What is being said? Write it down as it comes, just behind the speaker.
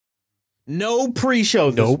No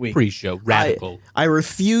pre-show this week. No pre-show. Radical. I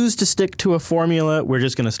refuse to stick to a formula. We're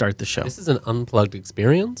just going to start the show. This is an unplugged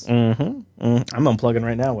experience? I'm unplugging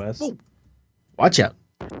right now, Wes. Whoa. Watch out.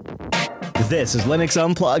 This is Linux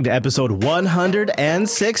Unplugged, episode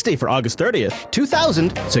 160 for August 30th,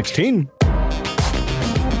 2016.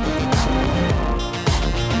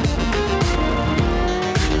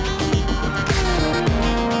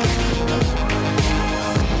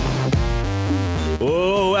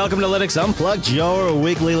 Welcome to Linux Unplugged, your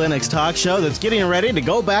weekly Linux talk show that's getting ready to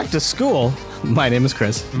go back to school. My name is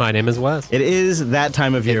Chris. My name is Wes. It is that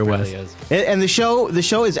time of year, really Wes. Is. And the show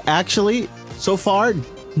is actually, so far,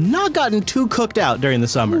 not gotten too cooked out during the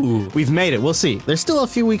summer. Ooh. We've made it. We'll see. There's still a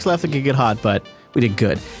few weeks left that could get hot, but we did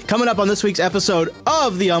good. Coming up on this week's episode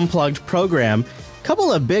of the Unplugged program, a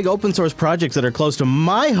couple of big open source projects that are close to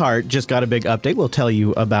my heart just got a big update. We'll tell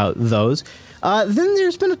you about those. Then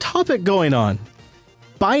there's been a topic going on.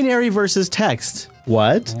 Binary versus text.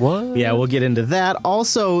 What? Yeah, we'll get into that.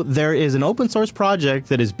 Also, there is an open source project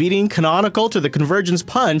that is beating Canonical to the convergence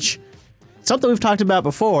punch. Something we've talked about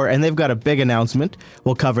before, and they've got a big announcement.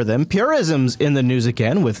 We'll cover them. Purism's in the news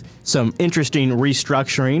again with some interesting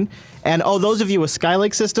restructuring. And those of you with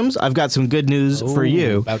Skylake systems, I've got some good news for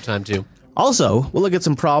you. About time, too. Also, we'll look at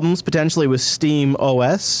some problems potentially with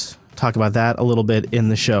SteamOS. Talk about that a little bit in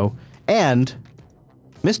the show. And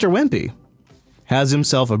Mr. Wimpy has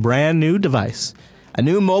himself a brand new device, a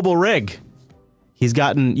new mobile rig. He's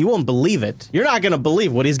gotten, you won't believe it. You're not going to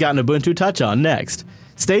believe what he's gotten Ubuntu Touch on next.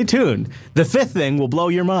 Stay tuned. The fifth thing will blow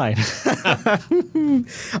your mind.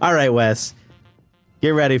 All right, Wes, get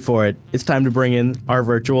ready for it. It's time to bring in our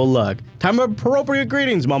virtual lug. Time of appropriate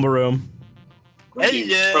greetings, Mumble Room.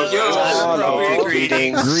 Hello.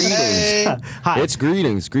 Greetings. Hi. It's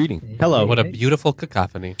greetings. Hello. What a beautiful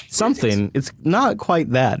cacophony. Something. It's not quite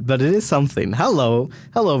that, but it is something. Hello,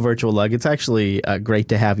 Virtual Lug. It's actually great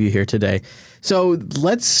to have you here today. So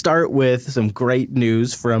let's start with some great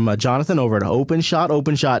news from Jonathan over at OpenShot.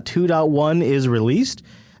 OpenShot 2.1 is released.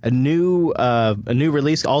 A new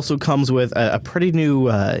release also comes with a pretty new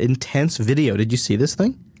intense video. Did you see this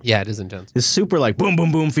thing? Yeah, it is intense. It's super like boom,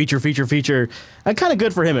 boom, boom, feature. And kind of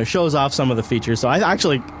good for him. It shows off some of the features, so I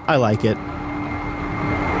like it.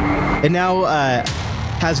 It now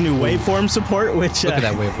has new waveform support, which... Look at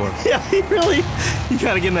that waveform. Yeah, you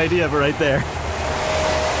gotta get an idea of it right there.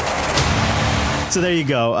 So there you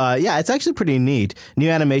go. Yeah, it's actually pretty neat. New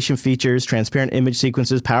animation features, transparent image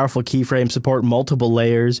sequences, powerful keyframe support, multiple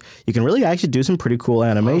layers. You can really actually do some pretty cool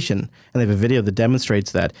animation. And they have a video that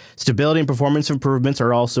demonstrates that. Stability and performance improvements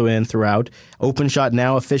are also in throughout. OpenShot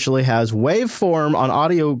now officially has waveform on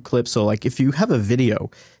audio clips. So like if you have a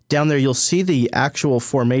video, down there you'll see the actual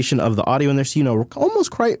formation of the audio in there, so you know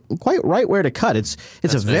almost quite right where to cut. It's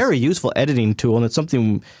a very useful editing tool, and it's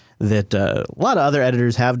something that a lot of other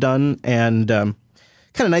editors have done, and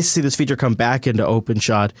kind of nice to see this feature come back into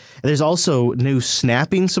OpenShot. And there's also new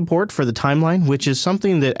snapping support for the timeline, which is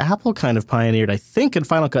something that Apple kind of pioneered, I think, in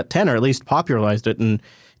Final Cut 10, or at least popularized it, and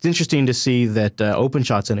it's interesting to see that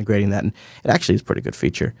OpenShot's integrating that, and it actually is a pretty good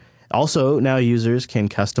feature. Also, now users can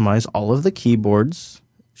customize all of the keyboards,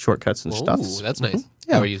 shortcuts and stuff. Ooh, that's nice.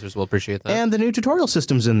 Yeah. Our users will appreciate that. And the new tutorial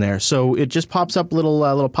system's in there, so it just pops up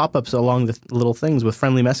little pop-ups along the little things with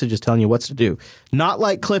friendly messages telling you what to do. Not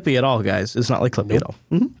like Clippy at all, guys. It's not like Clippy at all.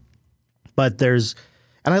 Mm-hmm. But and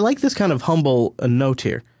I like this kind of humble note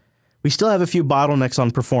here. We still have a few bottlenecks on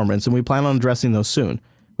performance, and we plan on addressing those soon.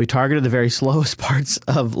 We targeted the very slowest parts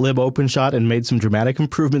of libopenshot and made some dramatic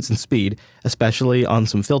improvements in speed, especially on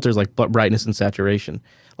some filters like brightness and saturation.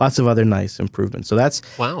 Lots of other nice improvements. So that's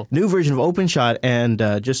new version of OpenShot, and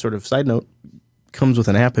just sort of side note, comes with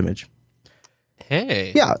an app image.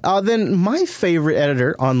 Hey. Yeah. Then my favorite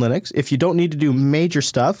editor on Linux, if you don't need to do major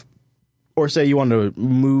stuff, or say you want to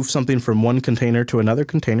move something from one container to another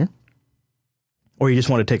container, or you just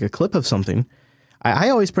want to take a clip of something, I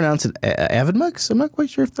always pronounce it Avidmux. I'm not quite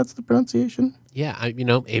sure if that's the pronunciation. Yeah,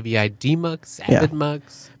 AVI Demux,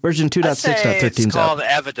 Avidmux. Version 2.6.13. It's called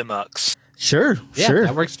Avidemux. Sure.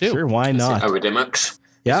 That works too. Sure, why not? Avidemux.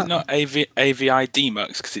 Yeah. Is it not AVI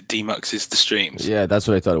Demux because it demuxes the streams? Yeah, that's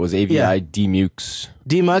what I thought it was. AVI Demux.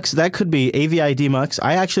 Demux, that could be AVI Demux.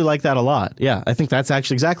 I actually like that a lot. Yeah, I think that's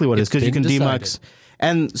actually exactly what it is, because you can demux.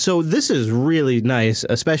 And so this is really nice,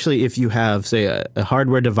 especially if you have, say, a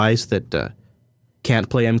hardware device that can't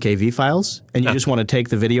play MKV files, and you just want to take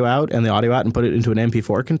the video out and the audio out and put it into an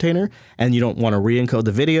MP4 container, and you don't want to re-encode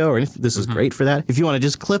the video or anything, this is great for that. If you want to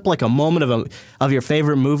just clip like a moment of your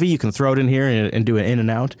favorite movie, you can throw it in here and do it in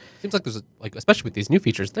and out. Seems like there's especially with these new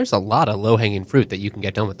features, there's a lot of low-hanging fruit that you can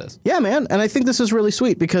get done with this. Yeah, man, and I think this is really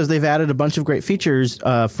sweet because they've added a bunch of great features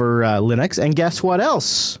for Linux, and guess what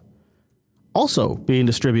else? Also being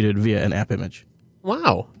distributed via an app image.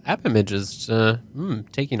 Wow, app image is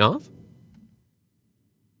taking off.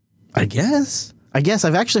 I guess.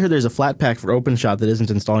 I've actually heard there's a Flatpak for OpenShot that isn't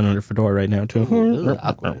installing under Fedora right now, too. Ooh,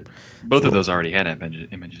 awkward. Both of those already had app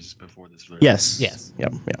images before this. Yes. Yes.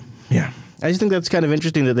 Yeah. I just think that's kind of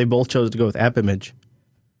interesting that they both chose to go with app image.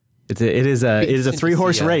 It is a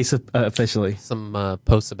 3-horse race officially. Some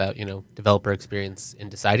posts about developer experience in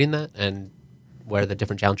deciding that and where the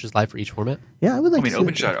different challenges lie for each format. Yeah, I would like.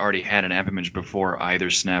 OpenShot already had an app image before either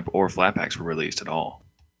Snap or Flatpaks were released at all,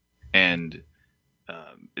 and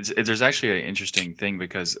there's actually an interesting thing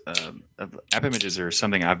because app images are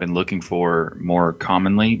something I've been looking for more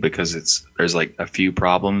commonly because there's like a few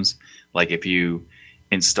problems. Like if you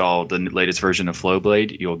install the latest version of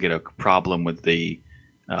Flowblade, you'll get a problem with the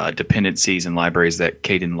dependencies and libraries that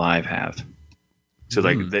Kdenlive have. So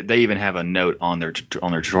like they even have a note on their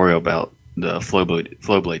tutorial about the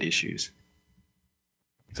Flowblade issues.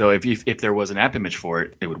 So if there was an app image for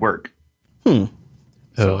it, it would work.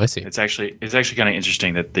 So I see. It's actually kind of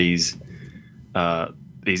interesting that these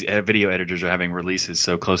video editors are having releases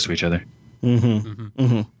so close to each other.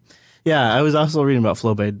 Yeah, I was also reading about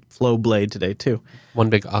Flowblade today too. One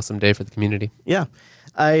big awesome day for the community. Yeah.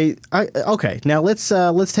 Okay. Now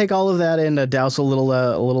let's take all of that and douse a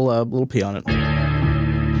little pee on it.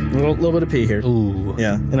 A little bit of pee here. Ooh.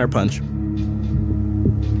 Yeah, in our punch.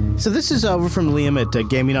 So this is over from Liam at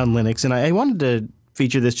Gaming on Linux, and I wanted to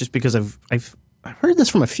feature this just because I've heard this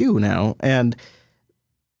from a few now, and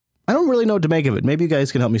I don't really know what to make of it. Maybe you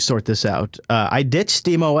guys can help me sort this out. I ditched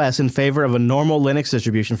SteamOS in favor of a normal Linux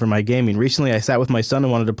distribution for my gaming. Recently, I sat with my son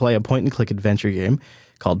and wanted to play a point-and-click adventure game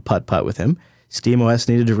called Putt Putt with him. SteamOS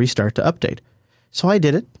needed to restart to update. So I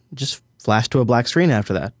did it, just flashed to a black screen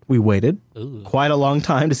after that. We waited quite a long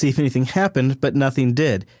time to see if anything happened, but nothing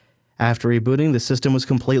did. After rebooting, the system was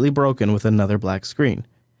completely broken with another black screen.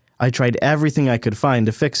 I tried everything I could find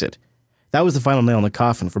to fix it. That was the final nail in the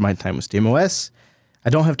coffin for my time with SteamOS. I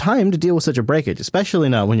don't have time to deal with such a breakage, especially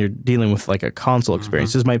not when you're dealing with like a console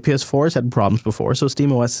experience. My PS4's had problems before, so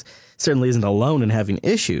SteamOS certainly isn't alone in having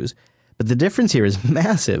issues. But the difference here is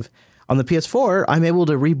massive. On the PS4, I'm able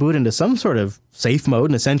to reboot into some sort of safe mode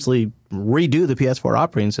and essentially redo the PS4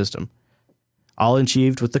 operating system. All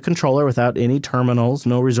achieved with the controller without any terminals,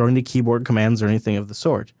 no resorting to keyboard commands or anything of the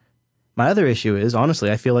sort. My other issue is, honestly,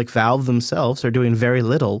 I feel like Valve themselves are doing very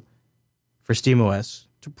little for SteamOS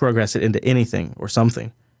to progress it into anything or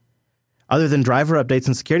something. Other than driver updates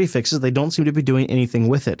and security fixes, they don't seem to be doing anything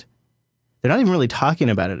with it. They're not even really talking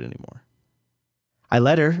about it anymore. I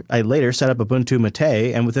later set up Ubuntu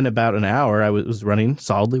Mate, and within about an hour, I was running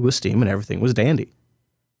solidly with Steam, and everything was dandy.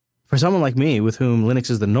 For someone like me, with whom Linux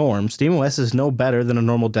is the norm, SteamOS is no better than a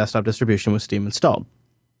normal desktop distribution with Steam installed.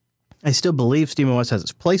 I still believe SteamOS has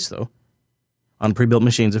its place, though. On pre-built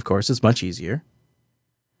machines, of course, it's much easier.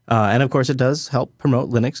 And of course, it does help promote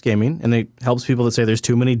Linux gaming, and it helps people that say there's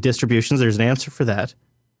too many distributions. There's an answer for that.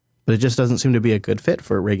 But it just doesn't seem to be a good fit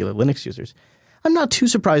for regular Linux users. I'm not too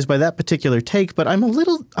surprised by that particular take, but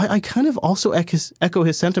I kind of also echo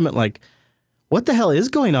his sentiment like, what the hell is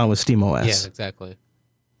going on with SteamOS? Yeah, exactly.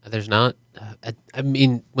 There's not, I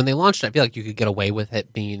mean, when they launched, I feel like you could get away with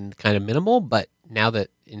it being kind of minimal, but now that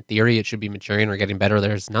in theory it should be maturing or getting better,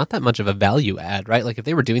 there's not that much of a value add, right? Like if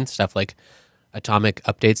they were doing stuff like atomic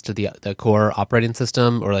updates to the core operating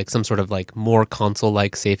system or like some sort of like more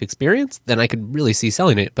console-like safe experience, then I could really see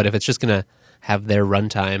selling it. But if it's just going to have their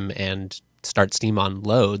runtime and start Steam on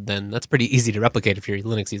load, then that's pretty easy to replicate if you're a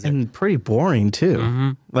Linux user. And pretty boring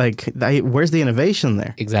too. Like, where's the innovation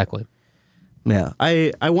there? Exactly. Yeah.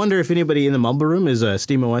 I wonder if anybody in the Mumble Room is a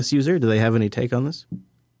SteamOS user. Do they have any take on this?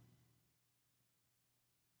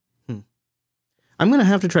 I'm going to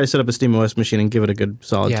have to try to set up a SteamOS machine and give it a good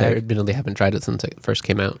solid take. I admittedly haven't tried it since it first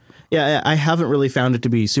came out. Yeah, I haven't really found it to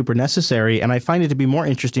be super necessary, and I find it to be more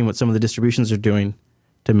interesting what some of the distributions are doing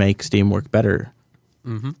to make Steam work better.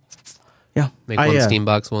 Yeah. Make one Steam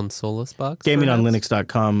box, one Solus box.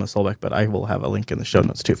 Gamingonlinux.com, Solbeck, but I will have a link in the show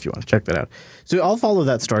notes too if you want to check that out. So I'll follow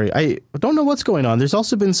that story. I don't know what's going on. There's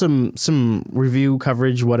also been some review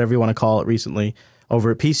coverage, whatever you want to call it, recently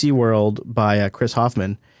over at PC World by Chris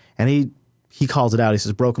Hoffman, and he calls it out. He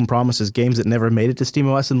says, broken promises, games that never made it to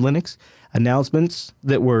SteamOS and Linux, announcements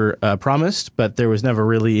that were promised, but there was never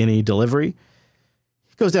really any delivery.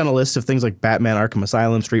 It goes down a list of things like Batman Arkham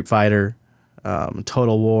Asylum, Street Fighter,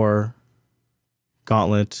 Total War,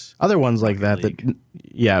 Gauntlet, other ones like that.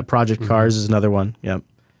 Project Cars is another one. Yep.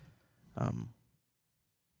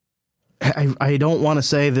 I don't want to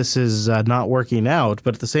say this is not working out,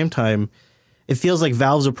 but at the same time, it feels like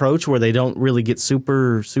Valve's approach, where they don't really get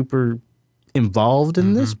super involved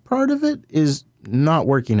in this part of it, is not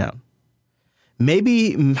working out.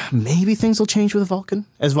 Maybe things will change with Vulkan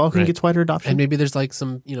as Vulkan gets wider adoption, and maybe there's like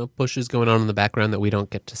some pushes going on in the background that we don't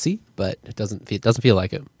get to see, but it doesn't feel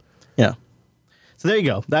like it. Yeah. So there you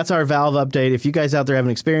go. That's our Valve update. If you guys out there have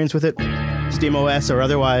an experience with it, SteamOS or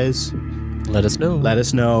otherwise, let us know. Let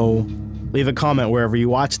us know. Leave a comment wherever you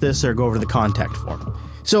watch this, or go over to the contact form.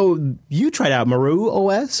 So you tried out Meizu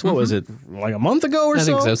OS. What was it, like a month ago or so? I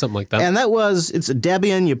think so, something like that. And it's a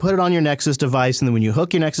Debian. You put it on your Nexus device, and then when you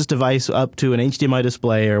hook your Nexus device up to an HDMI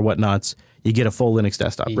display or whatnots, you get a full Linux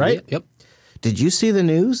desktop, right? Yep. Did you see the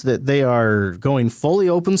news that they are going fully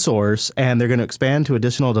open source and they're going to expand to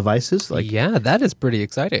additional devices? Yeah, that is pretty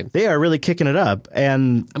exciting. They are really kicking it up,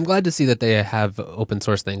 and I'm glad to see that they have open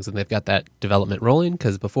source things and they've got that development rolling,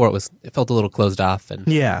 because before it felt a little closed off, and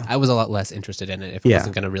I was a lot less interested in it if it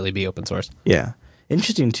wasn't going to really be open source. Yeah.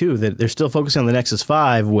 Interesting, too, that they're still focusing on the Nexus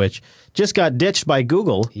 5, which just got ditched by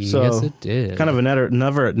Google. Yes, it did. Kind of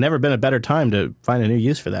never been a better time to find a new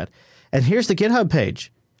use for that. And here's the GitHub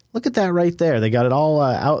page. Look at that right there. They got it all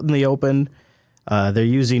out in the open. They're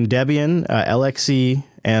using Debian, LXC,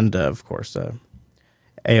 and, of course,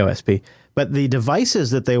 AOSP. But the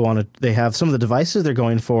devices that they have, some of the devices they're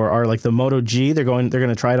going for are like the Moto G. They're going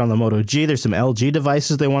to try it on the Moto G. There's some LG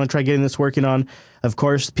devices they want to try getting this working on. Of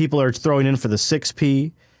course, people are throwing in for the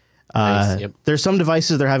 6P. Nice, yep. There's some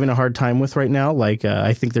devices they're having a hard time with right now. Like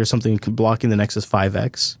I think there's something blocking the Nexus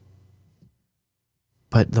 5X.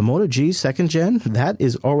 But the Moto G 2nd gen, that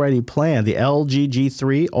is already planned. The LG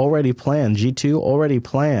G3 already planned. G2 already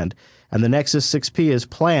planned. And the Nexus 6P is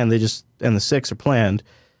planned. And the 6 are planned.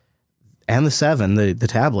 And the 7, the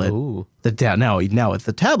tablet. Ooh. Now with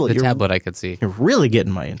the tablet, tablet I could see. You're really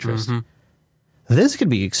getting my interest. This could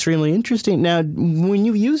be extremely interesting. Now, when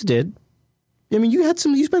you used it, I mean,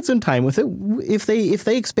 you spent some time with it. If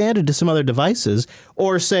they expanded to some other devices,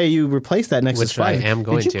 or say you replaced that Nexus 5, which I am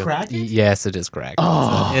going did you to. crack it? Yes, it is cracked.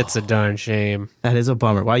 Oh. It's a darn shame. That is a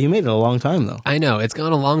bummer. Wow, you made it a long time though. I know, it's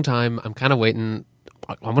gone a long time. I'm kind of waiting.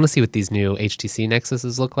 I want to see what these new HTC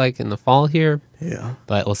Nexuses look like in the fall here. Yeah,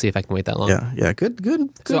 but we'll see if I can wait that long. Yeah. Good.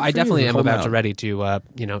 So I definitely am about to ready to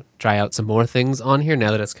try out some more things on here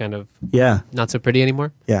now that it's kind of not so pretty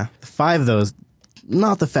anymore. Yeah, the 5 though is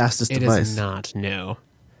not the fastest device. It is not. No.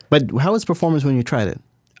 But how was performance when you tried it?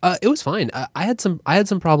 It was fine. I had some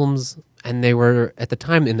problems, and they were at the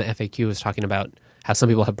time in the FAQ was talking about how some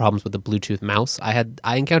people have problems with the Bluetooth mouse. I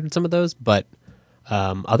encountered some of those, but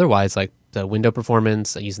otherwise, like the window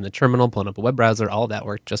performance, using the terminal, pulling up a web browser, all of that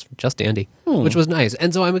worked just dandy, which was nice.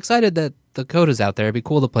 And so I'm excited that the code is out there. It'd be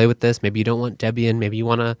cool to play with this. Maybe you don't want Debian. Maybe you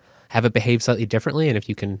want to have it behave slightly differently. And if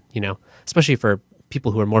you can, especially for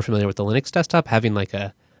people who are more familiar with the Linux desktop, having like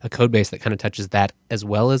a code base that kind of touches that as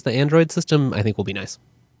well as the Android system, I think will be nice.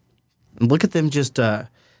 Look at them just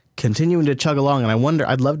continuing to chug along, and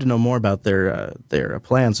I'd love to know more about their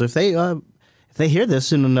plans. So if they hear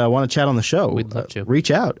this and want to chat on the show, we'd love to. Reach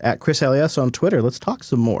out at Chris LES on Twitter. Let's talk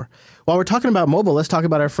some more. While we're talking about mobile, let's talk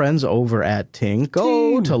about our friends over at Ting.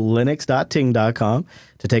 Go to linux.ting.com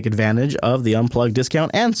to take advantage of the Unplugged discount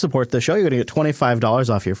and support the show. You're going to get $25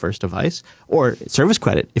 off your first device, or service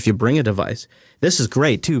credit if you bring a device. This is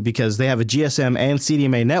great, too, because they have a GSM and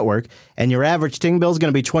CDMA network, and your average Ting bill is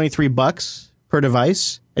going to be $23 per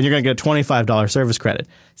device, and you're going to get a $25 service credit.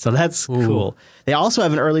 So that's cool. They also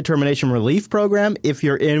have an early termination relief program. If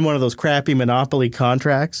you're in one of those crappy monopoly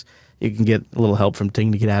contracts, you can get a little help from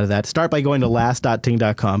Ting to get out of that. Start by going to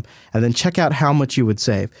last.ting.com and then check out how much you would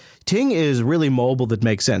save. Ting is really mobile that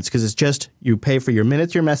makes sense because it's just you pay for your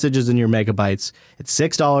minutes, your messages, and your megabytes. It's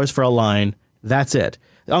 $6 for a line. That's it.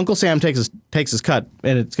 Uncle Sam takes his cut,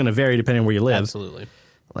 and it's going to vary depending on where you live. Absolutely.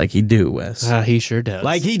 Like he do, Wes. He sure does.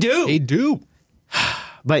 Like he do. He do.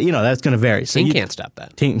 But, that's going to vary. So Ting can't stop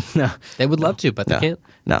that. Ting, no. They would love to, but they can't.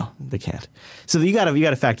 No, they can't. So you got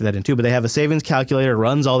to factor that in, too. But they have a savings calculator,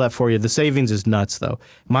 runs all that for you. The savings is nuts, though.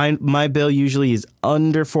 My bill usually is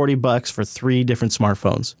under $40 for 3 different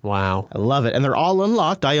smartphones. Wow. I love it. And they're all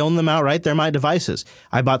unlocked. I own them outright. They're my devices.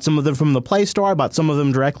 I bought some of them from the Play Store. I bought some of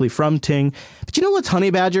them directly from Ting. But you know what's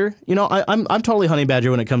Honey Badger? I'm totally Honey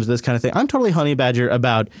Badger when it comes to this kind of thing. I'm totally Honey Badger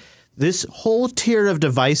about this whole tier of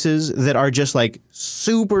devices that are just like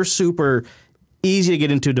super, super easy to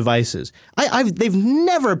get into devices. They've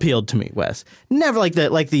never appealed to me, Wes. Never like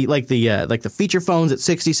the feature phones at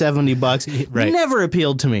 $60-$70. Right. Never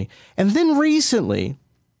appealed to me. And then recently,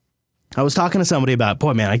 I was talking to somebody about,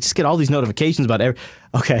 boy, man, I just get all these notifications about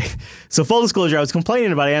Okay, so full disclosure, I was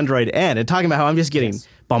complaining about Android N and talking about how I'm just getting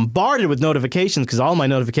bombarded with notifications because all my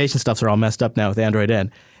notification stuffs are all messed up now with Android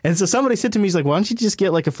N. And so somebody said to me, he's like, why don't you just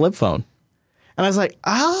get like a flip phone? And I was like,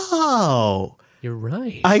 oh, You're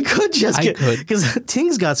right. I could just I get, could. because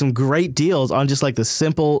Ting's got some great deals on just like the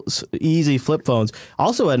simple, easy flip phones.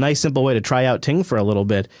 Also a nice, simple way to try out Ting for a little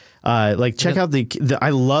bit. Check out I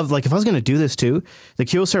love, like if I was going to do this too, the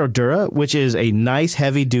Kyocera Dura, which is a nice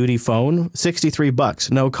heavy duty phone,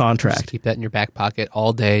 $63, no contract. Just keep that in your back pocket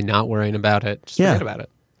all day, not worrying about it. Just Yeah. forget about it.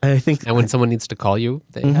 I think, And when someone needs to call you,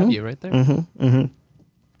 they have you right there.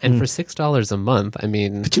 And for $6 a month, I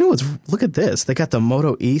mean, but you know what's, look at this. They got the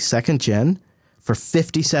Moto E 2nd Gen for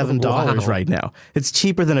 $57 Wow. right now. It's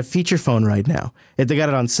cheaper than a feature phone right now. They got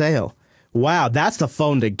it on sale. Wow, that's the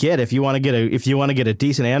phone to get if you want to get a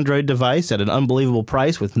decent Android device at an unbelievable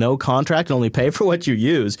price with no contract and only pay for what you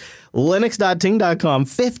use. Linux.ting.com,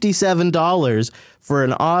 $57 for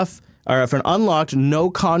an unlocked, no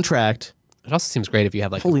contract. it also seems great if you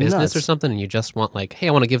have like Holy a business nuts. or something and you just want like, hey,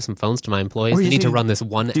 I want to give some phones to my employees. Or you They need just to need run this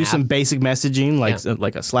one Do app some basic messaging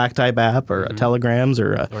like a Slack type app or a Telegrams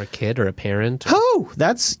or a... or a kid or a parent. Oh,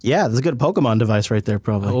 that's a good Pokemon device right there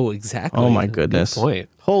probably. Oh, exactly. Oh my Good goodness. point.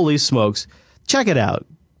 Holy smokes. Check it out.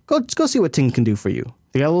 Go see what Ting can do for you.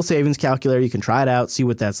 They got a little savings calculator. You can try it out, see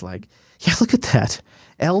what that's like. Yeah, look at that.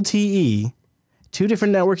 LTE, 2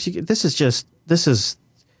 different networks. This is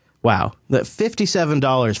wow. The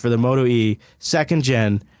 $57 for the Moto E 2nd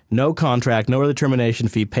Gen, no contract, no early termination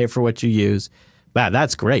fee, pay for what you use. Wow,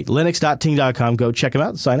 that's great. Linux.ting.com. Go check them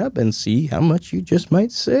out, sign up, and see how much you just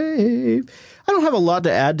might save. I don't have a lot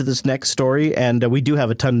to add to this next story, and we do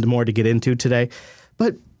have a ton more to get into today.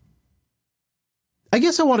 But I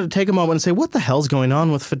guess I wanted to take a moment and say, what the hell's going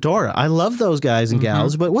on with Fedora? I love those guys and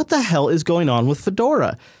gals, but what the hell is going on with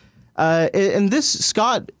Fedora? And this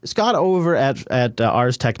Scott over at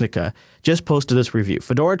Ars Technica just posted this review.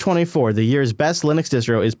 Fedora 24, the year's best Linux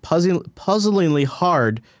distro, is puzzlingly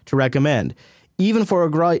hard to recommend. Even for a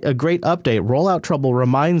great update, rollout trouble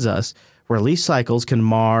reminds us release cycles can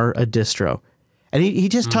mar a distro. And he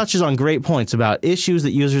just touches on great points about issues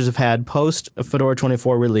that users have had post Fedora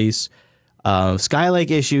 24 release, Skylake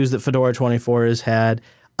issues that Fedora 24 has had,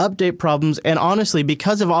 update problems, and honestly,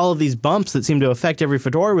 because of all of these bumps that seem to affect every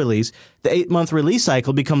Fedora release, the 8-month release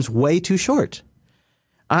cycle becomes way too short.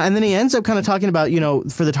 And then he ends up kind of talking about,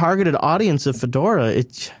 for the targeted audience of Fedora,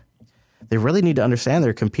 they really need to understand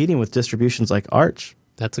they're competing with distributions like Arch.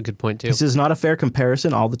 That's a good point too. This is not a fair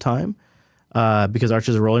comparison all the time because Arch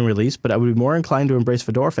is a rolling release, but I would be more inclined to embrace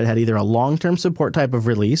Fedora if it had either a long-term support type of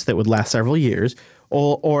release that would last several years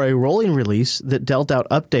or a rolling release that dealt out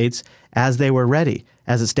updates as they were ready.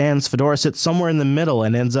 As it stands, Fedora sits somewhere in the middle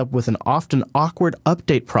and ends up with an often awkward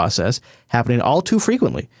update process happening all too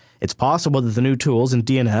frequently. It's possible that the new tools in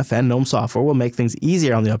DNF and GNOME software will make things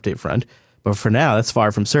easier on the update front, but for now, that's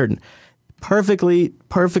far from certain. Perfectly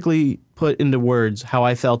put into words how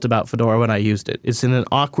I felt about Fedora when I used it. It's in an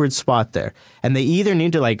awkward spot there. And they either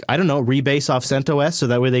need to, rebase off CentOS so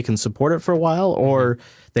that way they can support it for a while, or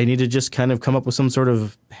they need to just kind of come up with some sort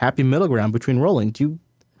of happy middle ground between rolling. Do you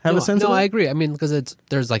have a sense of No, that? I agree. I mean, because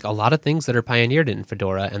there's like a lot of things that are pioneered in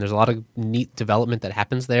Fedora, and there's a lot of neat development that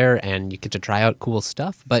happens there, and you get to try out cool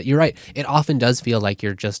stuff. But you're right. It often does feel like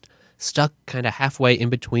you're just stuck kind of halfway in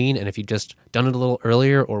between, and if you just done it a little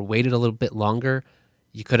earlier or waited a little bit longer,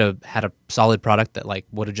 you could have had a solid product that like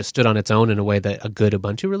would have just stood on its own in a way that a good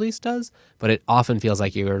Ubuntu release does. But it often feels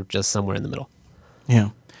like you're just somewhere in the middle. Yeah.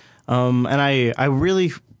 And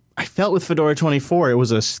I felt with Fedora 24, it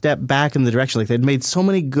was a step back in the direction. Like they'd made so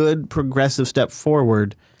many good progressive steps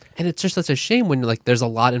forward. And it's just such a shame when like there's a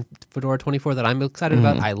lot in Fedora 24 that I'm excited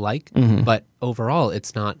about, I like, but overall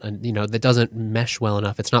it's not, that doesn't mesh well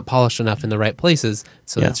enough. It's not polished enough in the right places,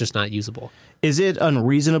 so it's just not usable. Is it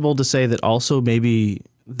unreasonable to say that also maybe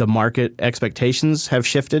the market expectations have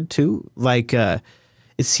shifted too? Like, it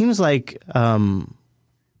seems like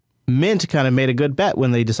Mint kind of made a good bet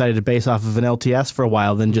when they decided to base off of an LTS for a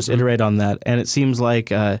while, then just iterate on that. And it seems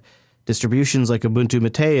like distributions like Ubuntu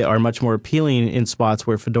Mate are much more appealing in spots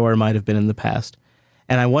where Fedora might have been in the past.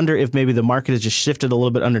 And I wonder if maybe the market has just shifted a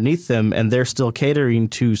little bit underneath them and they're still catering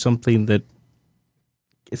to something that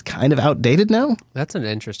is kind of outdated now? That's an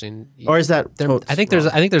interesting. Or is that? I think there's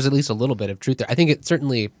at least a little bit of truth there. I think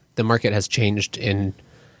certainly the market has changed in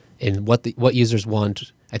what users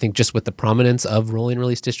want. I think just with the prominence of rolling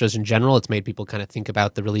release distros in general, it's made people kind of think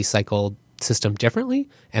about the release cycle system differently,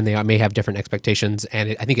 and they may have different expectations.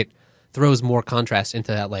 And I think it throws more contrast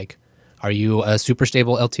into that. Like, are you a super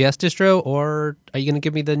stable LTS distro, or are you going to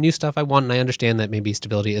give me the new stuff I want? And I understand that maybe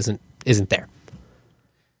stability isn't there.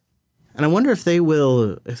 And I wonder if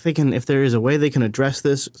if there is a way they can address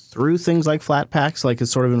this through things like Flatpaks, like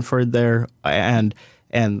it's sort of inferred there, and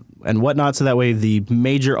whatnot, so that way the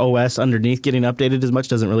major OS underneath getting updated as much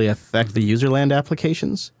doesn't really affect the userland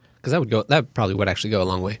applications. Because that probably would actually go a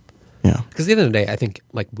long way. Yeah. Because at the end of the day, I think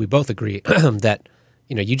like we both agree that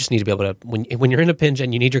you just need to be able to when you're in a pinch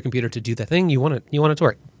and you need your computer to do the thing, you want it to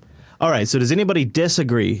work. All right. So does anybody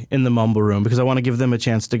disagree in the mumble room? Because I want to give them a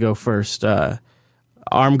chance to go first.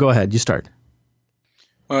 Arm, go ahead. You start.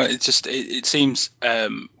 Well, it seems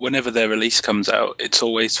whenever their release comes out, it's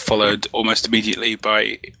always followed almost immediately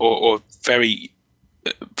by or very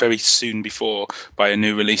very soon before by a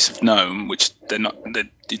new release of GNOME, which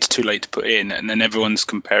it's too late to put in, and then everyone's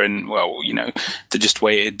comparing. Well, they just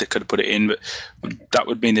waited; they could have put it in, but that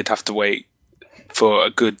would mean they'd have to wait for a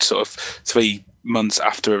good sort of 3 months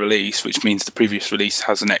after a release, which means the previous release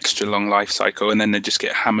has an extra long life cycle, and then they just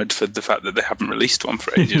get hammered for the fact that they haven't released one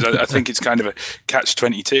for ages. I think it's kind of a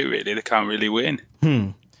catch-22, really. They can't really win.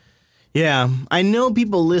 Yeah, I know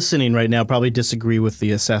people listening right now probably disagree with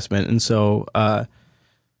the assessment, and so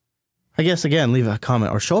I guess again, leave a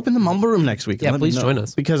comment or show up in the mumble room next week. Yeah, please join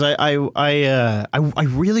us, because I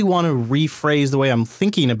really want to rephrase the way I'm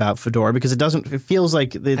thinking about Fedora, because it feels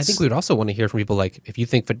like it's... I think we would also want to hear from people like, if you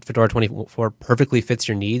think Fedora 24 perfectly fits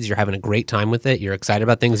your needs, you're having a great time with it, you're excited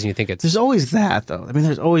about things, and you think it's... There's always that, though. I mean,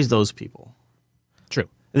 there's always those people. True.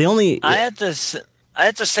 I have to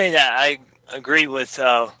say that I agree with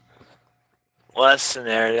Wes in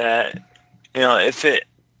there that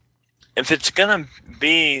if it's gonna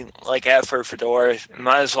be like that for Fedora, it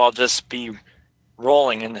might as well just be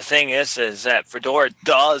rolling. And the thing is that Fedora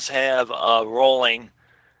does have a rolling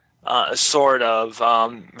sort of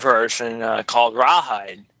version called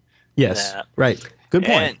Rawhide. Yes, right. Good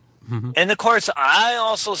point. And of course, I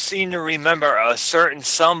also seem to remember a certain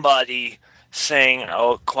somebody saying,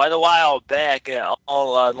 quite a while back,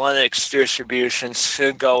 all Linux distributions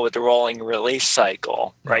should go with the rolling release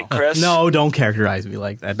cycle. Right, Chris? No, don't characterize me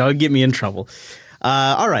like that. Don't get me in trouble.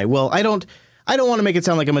 All right. Well, I don't want to make it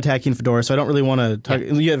sound like I'm attacking Fedora, so I don't really want to talk.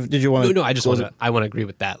 Yeah. Did you want to? No, I want to agree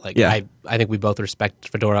with that. Like, yeah. I think we both respect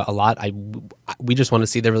Fedora a lot. We just want to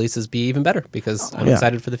see the releases be even better, because I'm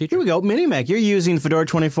excited for the future. Here we go. Minimac, you're using Fedora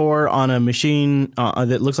 24 on a machine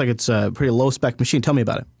that looks like it's a pretty low-spec machine. Tell me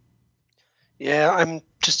about it. Yeah, I'm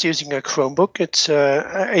just using a Chromebook. It's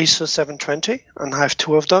Acer 720, and I have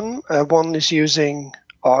two of them. One is using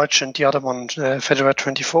Arch, and the other one Fedora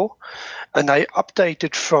 24. And I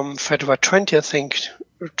updated from Fedora 20, I think,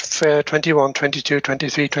 21, 22,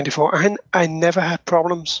 23, 24, and I never had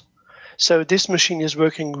problems. So this machine is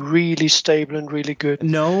working really stable and really good.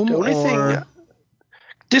 GNOME the only thing,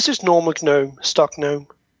 this is normal GNOME, stock GNOME.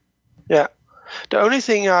 Yeah. The only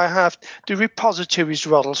thing I have, the repository is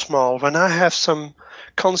rather small. When I have some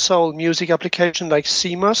console music application like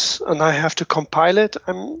SteamOS and I have to compile it,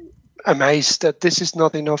 I'm amazed that this is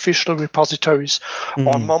not in the official repositories,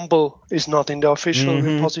 or Mumble is not in the official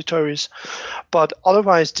repositories. But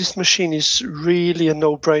otherwise, this machine is really a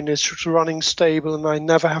no-brainer. It's running stable, and I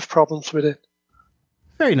never have problems with it.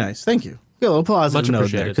 Very nice. Thank you. Get a little positive note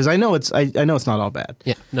there, because I know it's not all bad.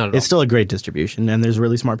 Yeah, not at all. It's still a great distribution, and there's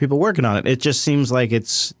really smart people working on it. It just seems like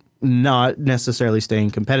it's not necessarily staying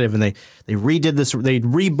competitive, and they redid this. They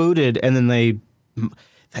rebooted, and then they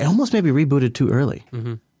almost maybe rebooted too early.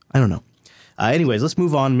 I don't know. Anyways, let's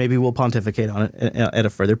move on. Maybe we'll pontificate on it at a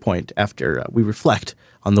further point after we reflect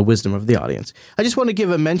on the wisdom of the audience. I just want to give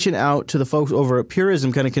a mention out to the folks over at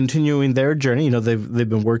Purism, kind of continuing their journey. They've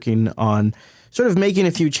been working on sort of making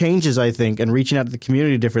a few changes, I think, and reaching out to the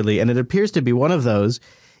community differently. And it appears to be one of those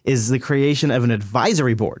is the creation of an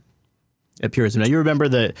advisory board at Purism. Now, you remember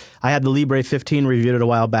that I had the Libre 15 reviewed it a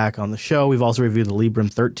while back on the show. We've also reviewed the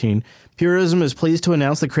Librem 13. Purism is pleased to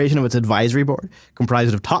announce the creation of its advisory board,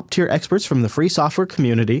 comprised of top-tier experts from the free software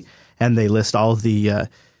community, and they list all of the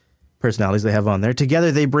personalities they have on there. Together,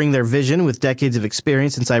 they bring their vision with decades of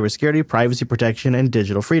experience in cybersecurity, privacy protection, and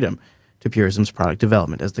digital freedom to Purism's product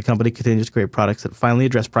development, as the company continues to create products that finally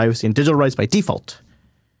address privacy and digital rights by default.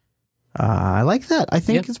 I like that. I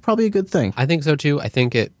think it's probably a good thing. I think so, too. I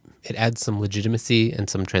think it adds some legitimacy and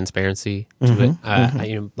some transparency to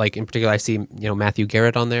it. Like in particular, I see Matthew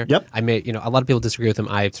Garrett on there. Yep. I may a lot of people disagree with him.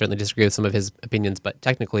 I certainly disagree with some of his opinions, but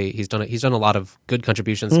technically he's done a lot of good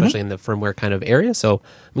contributions, especially in the firmware kind of area. So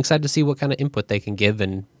I'm excited to see what kind of input they can give,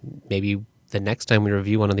 and maybe the next time we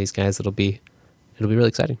review one of these guys, it'll be really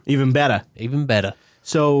exciting. Even better.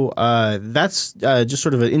 So that's just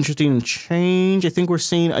sort of an interesting change. I think we're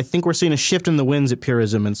seeing a shift in the winds at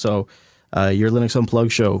Purism, and so your Linux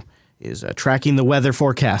Unplugged show is tracking the weather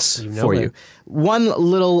forecasts for you. One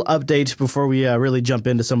little update before we really jump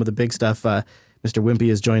into some of the big stuff. Mr. Wimpy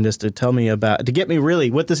has joined us to get me really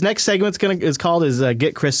what this next segment's is called is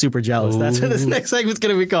Get Chris Super Jealous. Ooh. That's what this next segment's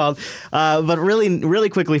going to be called. But really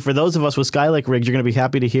quickly, for those of us with Skylake rigs, you're going to be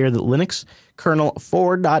happy to hear that Linux kernel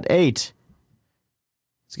 4.8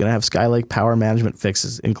 is going to have Skylake power management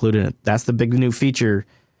fixes included in it. That's the big new feature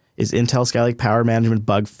is Intel Skylake power management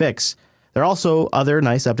bug fix. There are also other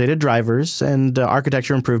nice updated drivers and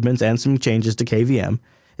architecture improvements and some changes to KVM.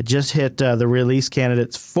 It just hit the release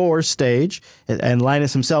candidates 4 stage, and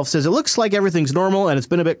Linus himself says it looks like everything's normal, and it's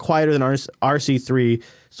been a bit quieter than RC3,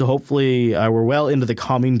 so hopefully we're well into the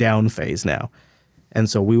calming down phase now. And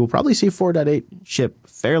so we will probably see 4.8 ship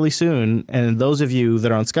fairly soon, and those of you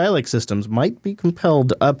that are on Skylake systems might be compelled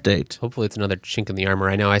to update. Hopefully it's another chink in the armor.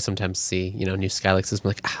 I know I sometimes see new Skylake systems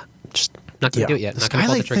like, just not going to do it yet. The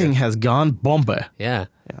Skylake thing has gone bomba. Yeah.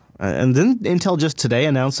 And then Intel just today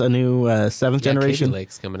announced a new 7th generation. Kaby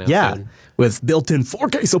Lake's coming out soon. With built-in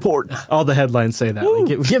 4K support. All the headlines say that.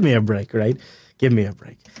 Like, give me a break, right? Give me a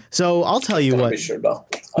break. So I'll tell you what.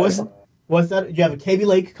 What's that? Do you have a Kaby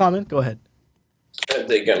Lake comment? Go ahead.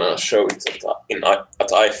 They're gonna show it at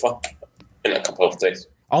IFA in a couple of days.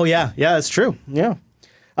 Oh yeah, that's true. Yeah.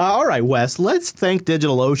 All right, Wes. Let's thank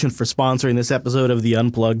DigitalOcean for sponsoring this episode of the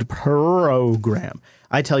Unplugged program.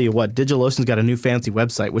 I tell you what, DigitalOcean's got a new fancy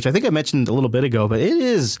website, which I think I mentioned a little bit ago, but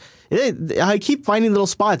I keep finding little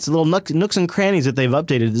spots, little nooks and crannies that they've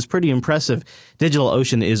updated. It's pretty impressive.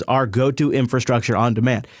 DigitalOcean is our go-to infrastructure on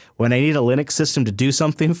demand. When I need a Linux system to do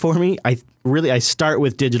something for me, I start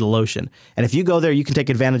with DigitalOcean. And if you go there, you can take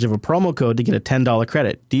advantage of a promo code to get a $10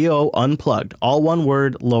 credit. DO Unplugged, all one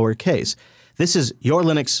word, lowercase. This is your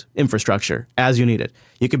Linux infrastructure as you need it.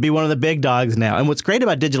 You could be one of the big dogs now. And what's great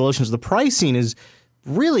about DigitalOcean is the pricing is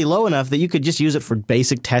really low enough that you could just use it for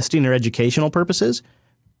basic testing or educational purposes.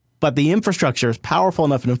 But the infrastructure is powerful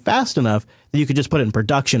enough and fast enough that you could just put it in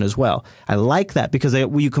production as well. I like that because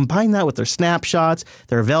you combine that with their snapshots,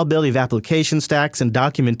 their availability of application stacks and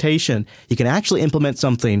documentation. You can actually implement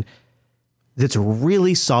something that's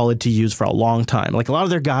really solid to use for a long time. Like a lot of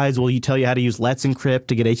their guides will tell you how to use Let's Encrypt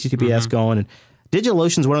to get HTTPS going. And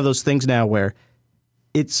DigitalOcean is one of those things now where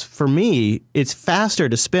it's faster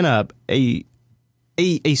to spin up a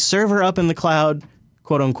server up in the cloud,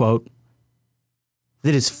 quote unquote,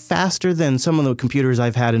 that is faster than some of the computers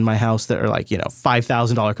I've had in my house that are like,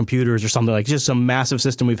 $5,000 computers or something, like just some massive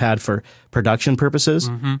system we've had for production purposes.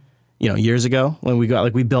 Mm-hmm. Years ago when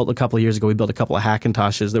we built a couple of years ago, we built a couple of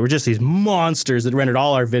Hackintoshes that were just these monsters that rendered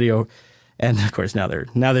all our video. And of course now they're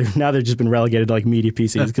just been relegated to like media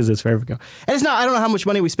PCs because it's forever ago. And it's not, I don't know how much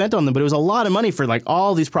money we spent on them, but it was a lot of money for like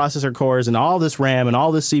all these processor cores and all this RAM and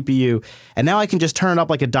all this CPU. And now I can just turn it up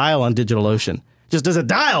like a dial on DigitalOcean. Just as a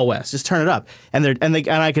dial, Wes, just turn it up. And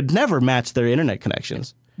I could never match their internet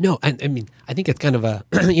connections. No, I mean, I think it's kind of a,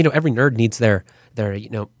 every nerd needs their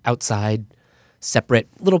outside separate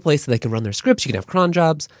little place that they can run their scripts. You can have cron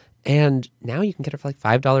jobs. And now you can get it for like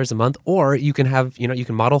 $5 a month, or you can have, you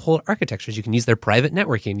can model whole architectures. You can use their private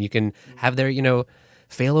networking. You can have their,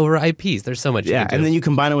 failover IPs. There's so much. Yeah, and then you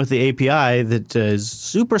combine it with the API that is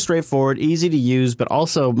super straightforward, easy to use, but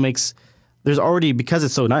also because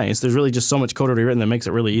it's so nice, there's really just so much code already written that makes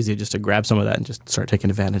it really easy just to grab some of that and just start taking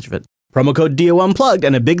advantage of it. Promo code DO Unplugged,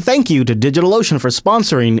 and a big thank you to DigitalOcean for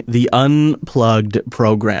sponsoring the Unplugged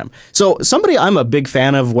program. So somebody I'm a big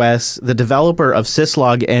fan of, Wes, the developer of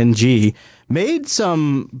Syslog NG, made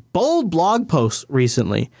some bold blog posts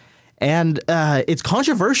recently, and it's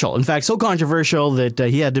controversial. In fact, so controversial that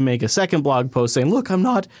he had to make a second blog post saying, look, I'm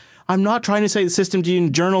not trying to say that systemd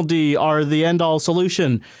and journald are the end-all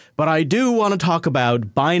solution, but I do want to talk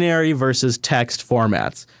about binary versus text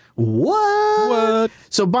formats. What?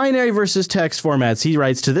 So binary versus text formats. He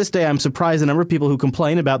writes, to this day, I'm surprised the number of people who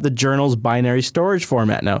complain about the journal's binary storage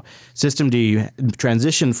format. Now, systemd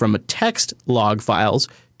transitioned from a text log files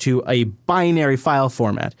to a binary file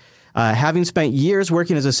format. Having spent years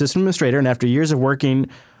working as a system administrator and after years of working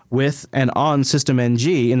with and on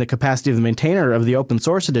systemng in the capacity of the maintainer of the open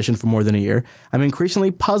source edition for more than a year, I'm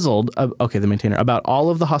increasingly puzzled, about all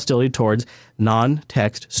of the hostility towards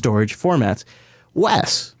non-text storage formats.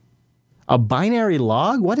 Wes, a binary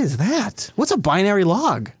log? What is that? What's a binary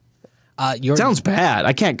log? Sounds bad.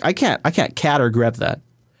 I can't cat or grep that.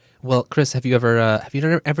 Well, Chris, have you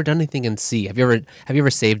ever done anything in C? Have you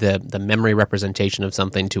ever saved the memory representation of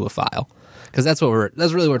something to a file? Because that's really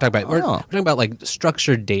what we're talking about. We're talking about like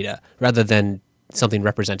structured data rather than something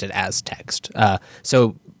represented as text.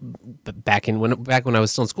 So back when I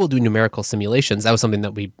was still in school doing numerical simulations, that was something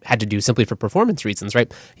that we had to do simply for performance reasons,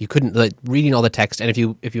 right? You couldn't reading all the text, and if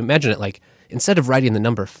you imagine it, like instead of writing the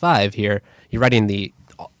number 5 here, you're writing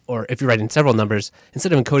or if you're writing several numbers,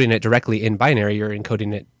 instead of encoding it directly in binary, you're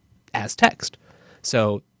encoding it as text.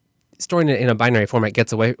 So storing it in a binary format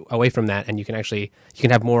gets away from that, and you can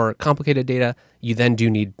have more complicated data. You then do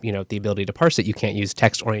need the ability to parse it. You can't use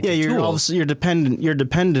text-oriented tools. You're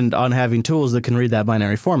dependent on having tools that can read that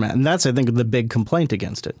binary format, and that's, I think, the big complaint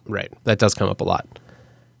against it. Right, that does come up a lot.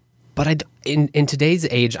 But in today's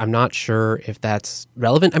age, I'm not sure if that's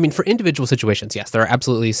relevant. I mean, for individual situations, yes, there are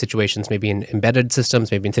absolutely situations, maybe in embedded systems,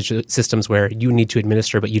 maybe in systems where you need to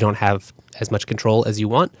administer, but you don't have as much control as you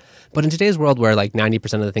want. But in today's world where like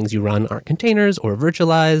 90% of the things you run aren't containers or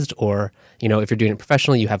virtualized, or, if you're doing it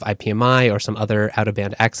professionally, you have IPMI or some other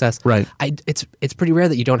out-of-band access. Right. It's pretty rare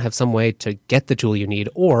that you don't have some way to get the tool you need,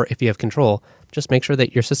 or if you have control, just make sure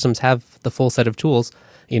that your systems have the full set of tools.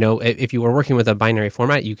 If you were working with a binary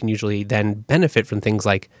format, you can usually then benefit from things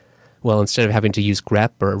like, well, instead of having to use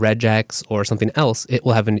grep or regex or something else, it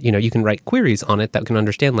will have you can write queries on it that can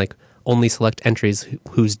understand like only select entries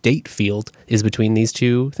whose date field is between these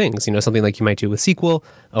two things. Something like you might do with SQL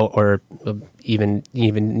or even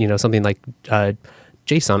something like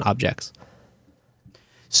JSON objects.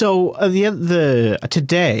 So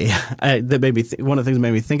today, one of the things that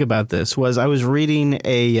made me think about this was I was reading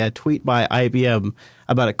a tweet by IBM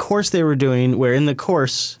about a course they were doing where in the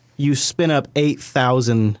course you spin up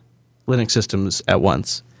 8,000 Linux systems at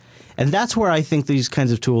once. And that's where I think these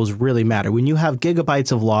kinds of tools really matter. When you have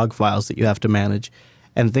gigabytes of log files that you have to manage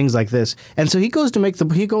and things like this. And so he goes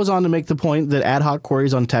on to make the point that ad hoc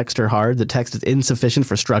queries on text are hard, that text is insufficient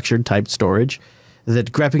for structured typed storage,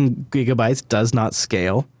 that grepping gigabytes does not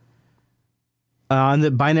scale. And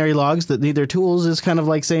that binary logs that need their tools is kind of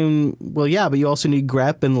like saying, well, yeah, but you also need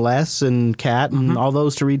grep and less and cat and all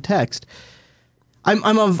those to read text.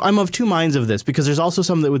 I'm of two minds of this, because there's also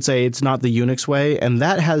some that would say it's not the Unix way, and the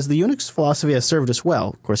Unix philosophy has served us well.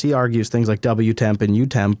 Of course, he argues things like wtemp and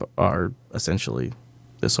utemp are essentially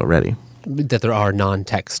this already. That there are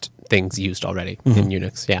non-text things used already in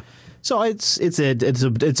Unix, yeah. So it's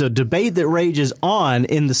a debate that rages on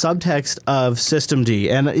in the subtext of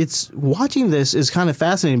systemd, and watching this is kind of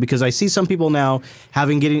fascinating because I see some people now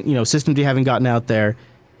systemd having gotten out there,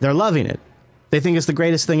 they're loving it. They think it's the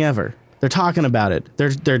greatest thing ever. They're talking about it.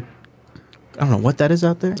 They're I don't know what that is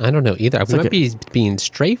out there. I don't know either. We might be being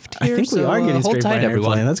strafed here. I think we are getting strafed by an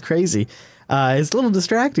airplane. That's crazy. It's a little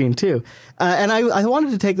distracting, too. And I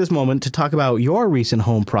wanted to take this moment to talk about your recent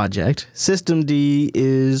home project. Systemd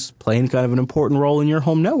is playing kind of an important role in your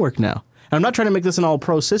home network now. And I'm not trying to make this an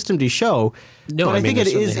all-pro Systemd show, but I think it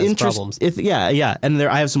is interesting. Yeah. And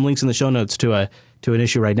I have some links in the show notes to an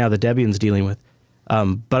issue right now that Debian's dealing with.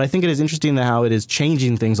 But I think it is interesting how it is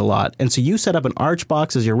changing things a lot. And so you set up an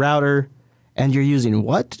Archbox as your router, and you're using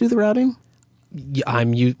what to do the routing? Yeah,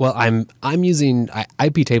 I'm using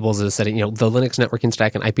IP tables as setting. The Linux networking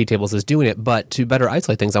stack and IP tables is doing it. But to better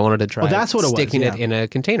isolate things, I wanted to try sticking it in a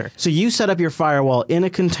container. So you set up your firewall in a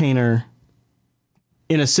container,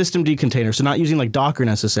 in a systemd container. So not using like Docker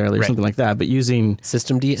necessarily or something like that, but using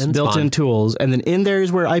systemd and built-in tools. And then in there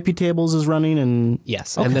is where IP tables is running. And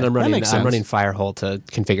yes, okay, and then I'm running Firehole to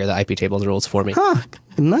configure the IP tables rules for me. Huh,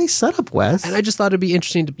 nice setup, Wes. And I just thought it'd be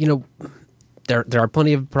interesting to There are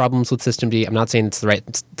plenty of problems with systemd. I'm not saying it's the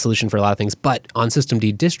right solution for a lot of things, but on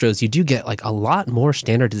systemd distros, you do get like a lot more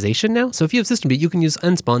standardization now. So if you have systemd, you can use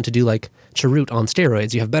nspawn to do like chroot on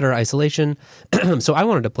steroids. You have better isolation. So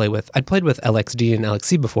I'd played with LXD and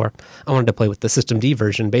LXC before. I wanted to play with the systemd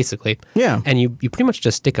version, basically. Yeah. And you pretty much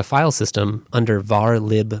just stick a file system under var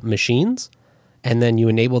lib machines, and then you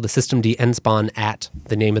enable the systemd nspawn at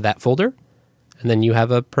the name of that folder, and then you have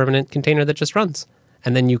a permanent container that just runs.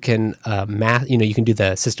 And then you can you can do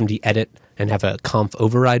the systemd edit and have a conf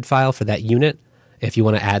override file for that unit if you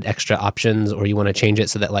want to add extra options, or you want to change it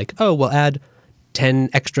so that we'll add 10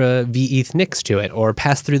 extra veth NICs to it, or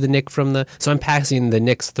pass through the NIC so I'm passing the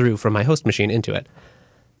NICs through from my host machine into it.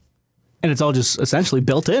 And it's all just essentially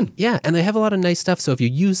built in. Yeah, and they have a lot of nice stuff. So if you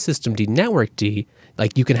use systemd networkd,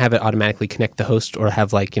 you can have it automatically connect the host, or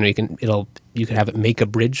have you can have it make a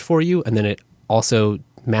bridge for you, and then it also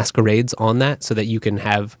masquerades on that so that you can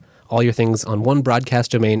have all your things on one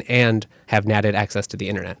broadcast domain and have NATed access to the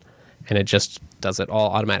internet. And it just does it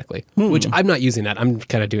all automatically, which I'm not using that. I'm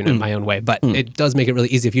kind of doing it my own way, but it does make it really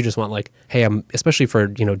easy if you just want hey, especially for,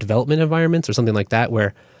 development environments or something like that,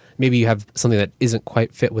 where maybe you have something that isn't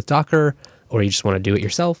quite fit with Docker, or you just want to do it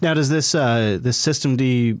yourself. Now, does this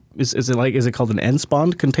systemd is it called an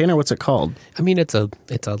nspawn container? What's it called? I mean, it's a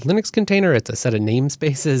Linux container. It's a set of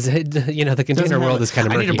namespaces. The container world is kind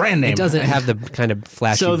of murky. I need a brand name. It doesn't have the kind of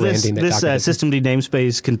flashy branding that Docker does. Systemd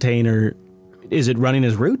namespace container, is it running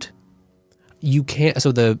as root? You can't.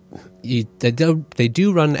 So they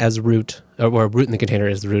do run as root, or root in the container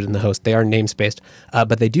is the root in the host. They are namespaced,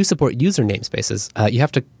 but they do support user namespaces. You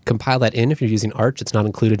have to compile that in if you're using Arch. It's not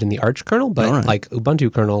included in the Arch kernel, but like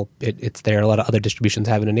Ubuntu kernel, it's there. A lot of other distributions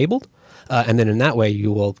have it enabled, and then in that way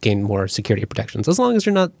you will gain more security protections as long as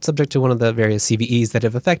you're not subject to one of the various CVEs that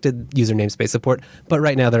have affected user namespace support. But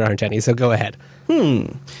right now there aren't any, so go ahead.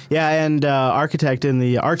 Yeah, and Architect in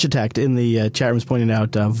the chat room is pointing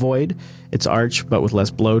out Void. It's Arch, but with less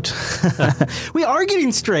bloat. We are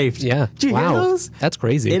getting strafed. Yeah. Did you hear those? That's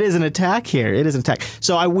crazy. It is an attack here. It is an attack.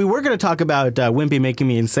 So we were going to talk about Wimpy making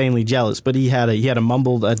me insanely jealous, but he had a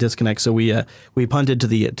mumbled disconnect, so we punted to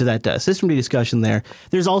that systemd discussion there.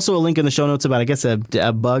 There's also a link in the show notes about, I guess, a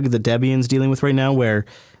bug that Debian's dealing with right now where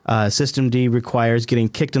systemd requires getting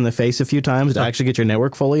kicked in the face a few times to actually get your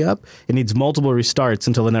network fully up. It needs multiple restarts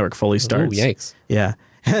until the network fully starts. Oh, yikes. Yeah.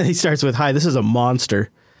 He starts with, "Hi, this is a monster."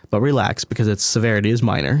 But relax, because its severity is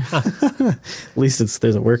minor. At least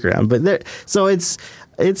there's a workaround. But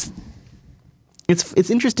it's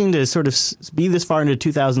interesting to sort of be this far into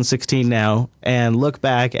 2016 now and look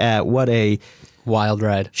back at what a wild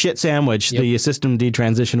ride, shit sandwich the systemd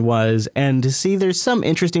transition was, and to see there's some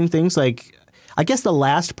interesting things. Like, I guess the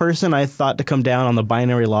last person I thought to come down on the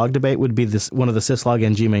binary log debate would be one of the syslog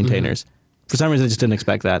ng maintainers. For some reason, I just didn't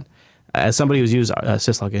expect that. As somebody who's used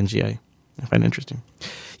syslog ng, I find it interesting.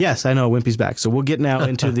 Yes, I know Wimpy's back. So we'll get now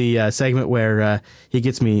into the segment where he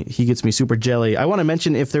gets me super jelly. I want to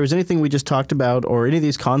mention, if there was anything we just talked about or any of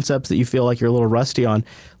these concepts that you feel like you're a little rusty on,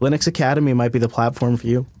 Linux Academy might be the platform for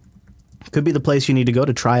you. Could be the place you need to go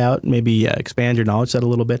to try out, maybe expand your knowledge set a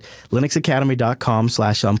little bit.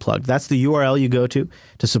 linuxacademy.com/unplugged. That's the URL you go to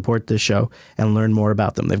support this show and learn more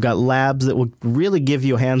about them. They've got labs that will really give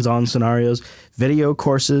you hands-on scenarios, video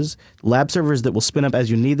courses, lab servers that will spin up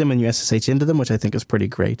as you need them and you SSH into them, which I think is pretty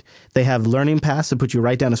great. They have learning paths that put you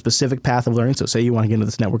right down a specific path of learning. So say you want to get into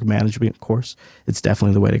this network management course, it's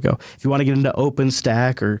definitely the way to go. If you want to get into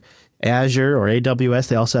OpenStack or Azure or AWS,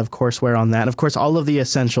 they also have courseware on that. And of course, all of the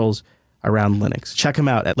essentials around Linux. Check them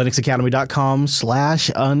out at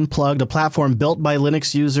linuxacademy.com/unplugged, a platform built by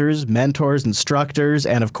Linux users, mentors, instructors,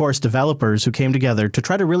 and of course developers who came together to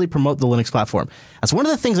try to really promote the Linux platform. That's one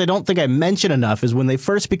of the things I don't think I mentioned enough is when they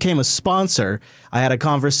first became a sponsor, I had a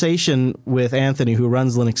conversation with Anthony, who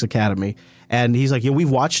runs Linux Academy, and he's like,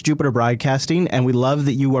 we've watched Jupiter Broadcasting, and we love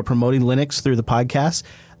that you are promoting Linux through the podcast.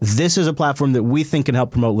 This is a platform that we think can help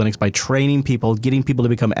promote Linux by training people, getting people to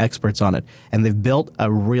become experts on it. And they've built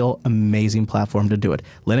a real amazing platform to do it.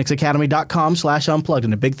 linuxacademy.com/unplugged.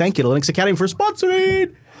 And a big thank you to Linux Academy for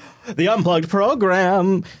sponsoring the Unplugged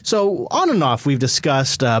program. So on and off, we've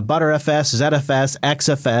discussed ButterFS, ZFS,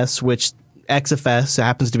 XFS, which XFS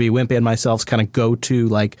happens to be Wimpy and myself's kind of go-to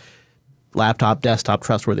like laptop, desktop,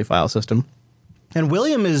 trustworthy file system. And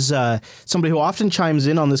William is somebody who often chimes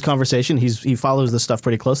in on this conversation. He follows this stuff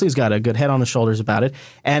pretty closely. He's got a good head on his shoulders about it.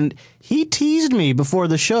 And he teased me before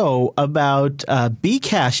the show about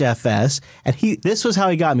Bcachefs. And this was how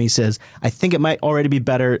he got me. He says, I think it might already be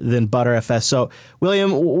better than ButterFS. So,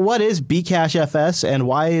 William, what is Bcachefs and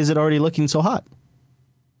why is it already looking so hot?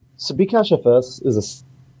 So Bcachefs is a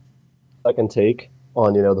second take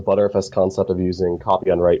on, the ButterFS concept of using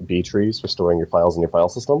copy on write B trees for storing your files in your file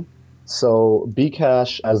system. So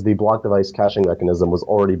Bcache, as the block device caching mechanism, was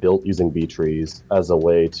already built using B trees as a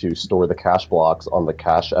way to store the cache blocks on the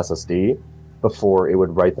cache SSD before it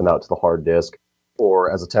would write them out to the hard disk,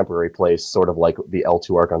 or as a temporary place, sort of like the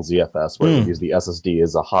L2 ARC on ZFS, where it would use the SSD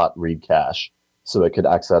as a hot read cache so it could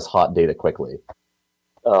access hot data quickly.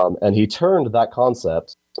 And he turned that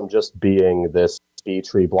concept from just being this B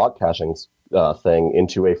tree block caching thing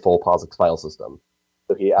into a full POSIX file system.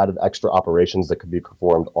 So he added extra operations that could be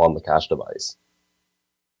performed on the cache device.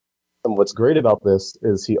 And what's great about this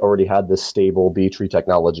is he already had this stable B-tree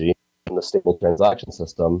technology and the stable transaction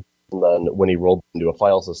system. And then when he rolled into a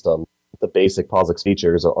file system, the basic POSIX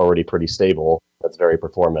features are already pretty stable. That's very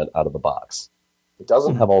performant out of the box. It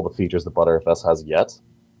doesn't have all the features that ButterFS has yet,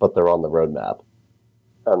 but they're on the roadmap.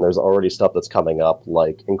 And there's already stuff that's coming up,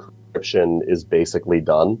 like encryption is basically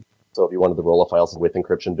done. So if you wanted to roll a file with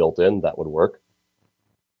encryption built in, that would work.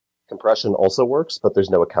 Compression also works, but there's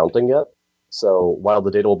no accounting yet. So while the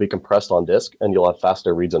data will be compressed on disk and you'll have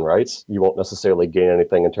faster reads and writes, you won't necessarily gain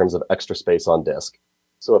anything in terms of extra space on disk.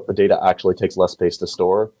 So if the data actually takes less space to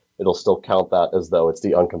store, it'll still count that as though it's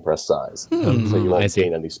the uncompressed size. So you I won't see.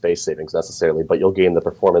 gain any space savings necessarily, but you'll gain the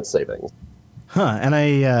performance savings. Huh?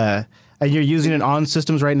 And you're using it on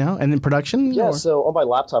systems right now and in production? Yeah, or? so on my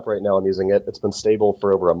laptop right now, I'm using it. It's been stable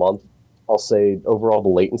for over a month. I'll say overall the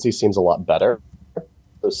latency seems a lot better.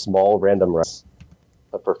 Those small random writes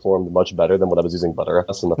have performed much better than what I was using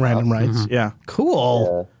ButterFS in the past. Random writes. Yeah.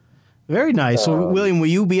 Cool. Yeah. Very nice. So, William, will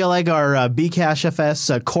you be like our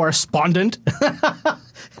Bcachefs correspondent?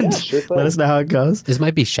 Yeah, sure thing. Let us know how it goes. This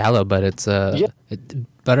might be shallow, but it's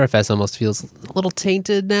ButterFS almost feels a little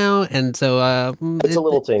tainted now, and so It's a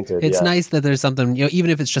little tainted. It's yeah. nice that there's something,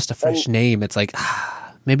 even if it's just a fresh name, it's like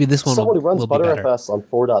maybe this one Someone who runs will be better. ButterFS on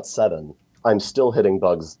 4.7, I'm still hitting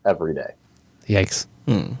bugs every day. Yikes!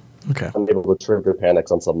 Okay. I'm able to trigger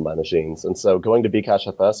panics on some of my machines. And so going to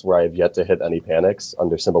Bcachefs, where I've yet to hit any panics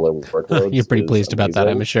under similar workloads, You're pretty is pleased about that,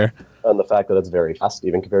 I'm amazing. sure. And the fact that it's very fast,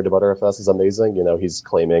 even compared to ButterFS, is amazing. He's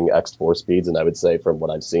claiming X4 speeds, and I would say from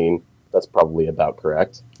what I've seen, that's probably about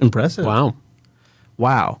correct. Impressive.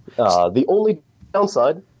 Wow. The only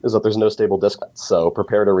downside is that there's no stable disk, so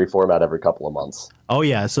prepare to reformat every couple of months. Oh,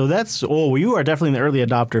 yeah. So you are definitely in the early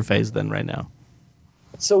adopter phase then right now.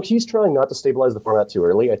 So he's trying not to stabilize the format too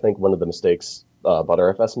early. I think one of the mistakes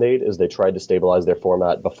ButterFS made is they tried to stabilize their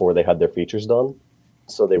format before they had their features done.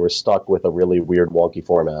 So they were stuck with a really weird, wonky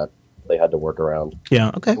format they had to work around.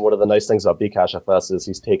 Yeah, okay. And one of the nice things about Bcachefs is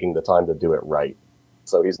he's taking the time to do it right.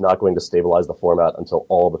 So he's not going to stabilize the format until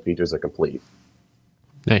all the features are complete.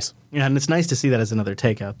 Nice. Yeah, and it's nice to see that as another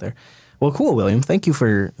take out there. Well, cool, William. Thank you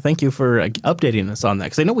for updating us on that,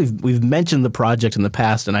 because I know we've mentioned the project in the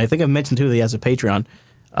past, and I think I've mentioned too that he has a Patreon.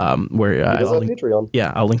 Where He does have Patreon.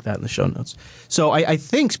 Yeah, I'll link that in the show notes. So I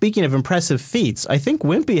think, speaking of impressive feats, I think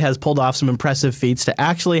Wimpy has pulled off some impressive feats to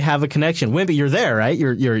actually have a connection. Wimpy, you're there, right?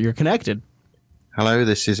 You're connected. Hello,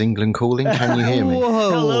 this is England calling. Can you hear me?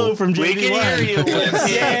 Whoa. Hello from JB1. We can hear you,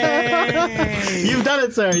 Wimpy. You've done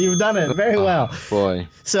it, sir. You've done it very well. Boy.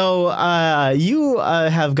 So you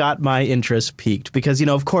have got my interest piqued because,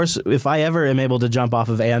 of course, if I ever am able to jump off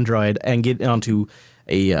of Android and get onto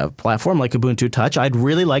a platform like Ubuntu Touch, I'd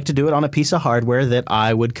really like to do it on a piece of hardware that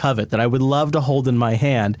I would covet, that I would love to hold in my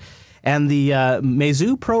hand. And the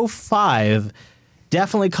Meizu Pro 5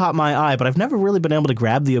 definitely caught my eye, but I've never really been able to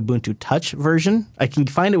grab the Ubuntu Touch version. I can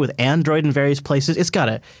find it with Android in various places. It's got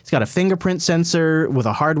a fingerprint sensor with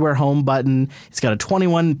a hardware home button. It's got a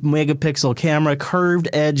 21 megapixel camera, curved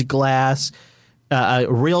edge glass, a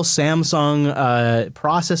real Samsung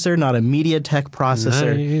processor, not a MediaTek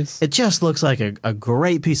processor. Nice. It just looks like a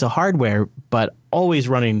great piece of hardware, but always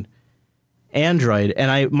running Android.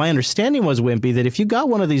 And my understanding was, Wimpy, that if you got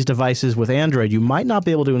one of these devices with Android, you might not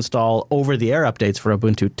be able to install over-the-air updates for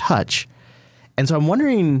Ubuntu Touch. And so I'm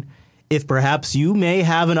wondering if perhaps you may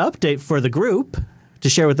have an update for the group to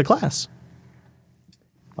share with the class.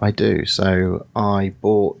 I do. So I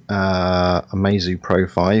bought a Meizu Pro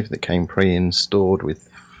 5 that came pre-installed with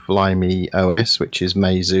Flyme OS, which is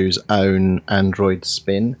Meizu's own Android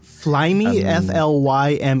spin. Flyme,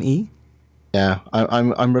 Flyme? Yeah,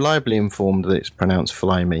 I'm reliably informed that it's pronounced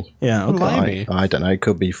Flyme. Yeah, okay. Flyme. I don't know. It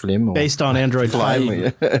could be Flim or Based on Android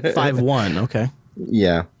 5.1, okay.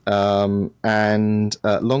 Yeah. And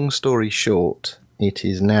long story short, it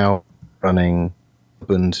is now running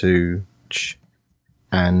Ubuntu Touch,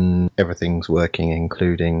 and everything's working,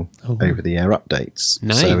 including over-the-air updates.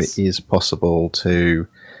 Nice. So it is possible to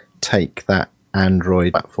take that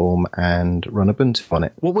Android platform and run Ubuntu on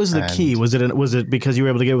it. What was the key? Was it because you were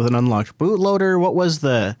able to get it with an unlocked bootloader? What was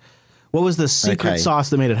the secret sauce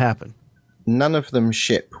that made it happen? None of them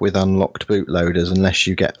ship with unlocked bootloaders unless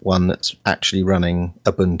you get one that's actually running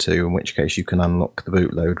Ubuntu, in which case you can unlock the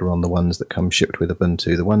bootloader on the ones that come shipped with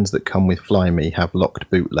Ubuntu. The ones that come with Flyme have locked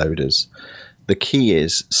bootloaders. The key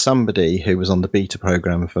is somebody who was on the beta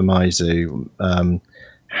program for Meizu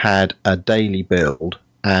had a daily build,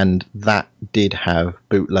 and that did have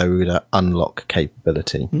bootloader unlock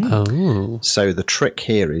capability. Oh. So the trick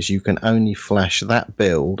here is you can only flash that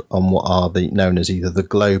build on what are known as either the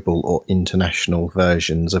global or international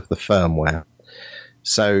versions of the firmware.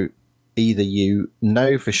 So either you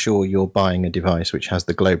know for sure you're buying a device which has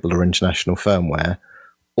the global or international firmware,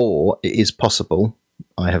 or it is possible,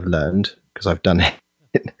 I have learned, because I've done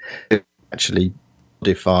it, to actually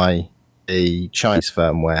modify the Chinese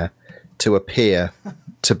firmware to appear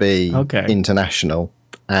to be international,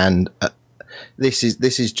 and this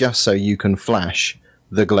is just so you can flash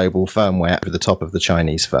the global firmware over the top of the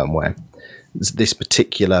Chinese firmware. It's this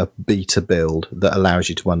particular beta build that allows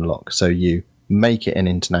you to unlock. So you make it an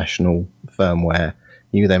international firmware,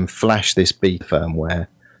 you then flash this beta firmware,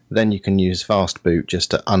 then you can use fast boot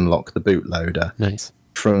just to unlock the bootloader. Nice.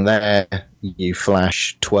 from there, you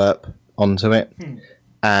flash twerp onto it.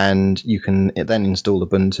 And you can then install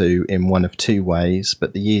Ubuntu in one of two ways,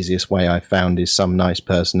 but the easiest way I found is some nice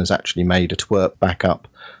person has actually made a twerp backup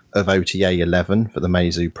of OTA 11 for the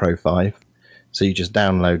Meizu Pro 5. So you just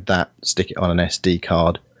download that, stick it on an SD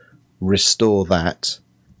card, restore that.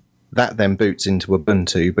 That then boots into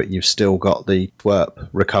Ubuntu, but you've still got the twerp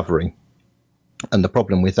recovery. And the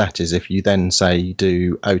problem with that is if you then say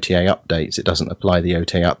do OTA updates, it doesn't apply the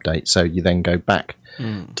OTA update. So you then go back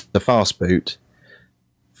to the fast boot,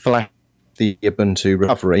 flash the Ubuntu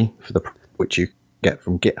recovery for the which you get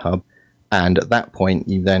from GitHub, and at that point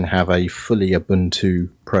you then have a fully Ubuntu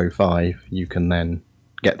Pro 5. You can then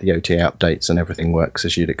get the OTA updates and everything works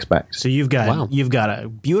as you'd expect. So you've got a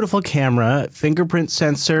beautiful camera, fingerprint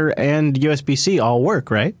sensor, and USB-C all work,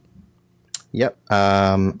 right? Yep,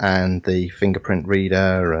 and the fingerprint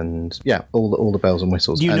reader, and all the bells and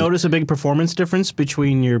whistles. Do you notice a big performance difference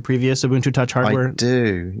between your previous Ubuntu Touch hardware? I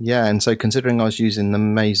do, yeah. And so considering I was using the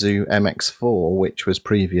Meizu MX4, which was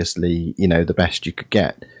previously, the best you could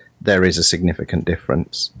get, there is a significant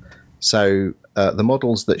difference. So the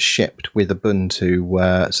models that shipped with Ubuntu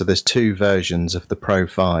were, so there's two versions of the Pro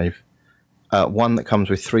 5. One that comes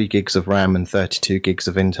with 3 gigs of RAM and 32 gigs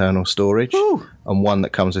of internal storage, and one that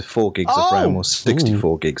comes with 4 gigs of RAM or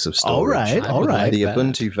 64 gigs of storage. All right. The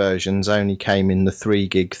Ubuntu versions only came in the 3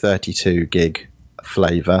 gig, 32 gig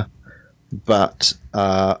flavor, but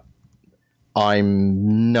I'm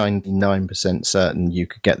 99% certain you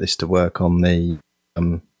could get this to work on the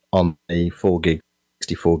 4 gig,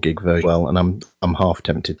 64 gig version. Well, and I'm half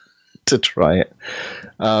tempted to try it.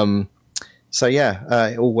 So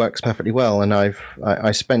it all works perfectly well, and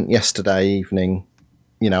I spent yesterday evening,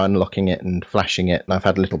 unlocking it and flashing it, and I've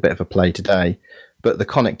had a little bit of a play today. But the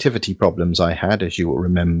connectivity problems I had, as you will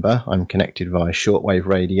remember, I'm connected via shortwave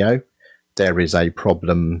radio. There is a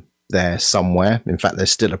problem there somewhere. In fact,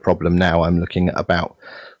 there's still a problem now. I'm looking at about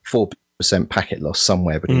 4% packet loss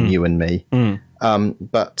somewhere between you and me.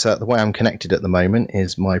 But the way I'm connected at the moment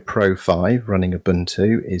is my Pro 5 running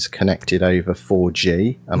Ubuntu is connected over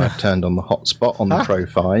 4G, and I've turned on the hotspot on the Pro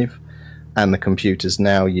 5, and the computer's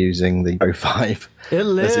now using the Pro 5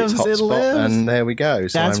 as its hotspot, and there we go.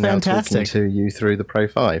 So That's I'm now fantastic. talking to you through the Pro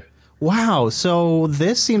 5. Wow, so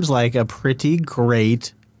this seems like a pretty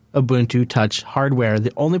great Ubuntu Touch hardware.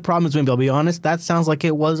 The only problem is, maybe I'll be honest, that sounds like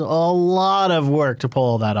it was a lot of work to pull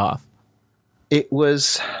all that off. It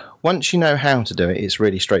was... Once you know how to do it, it's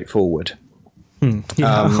really straightforward.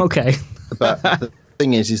 Okay. But the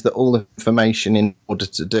thing is that all the information in order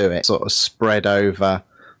to do it sort of spread over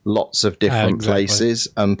lots of different places,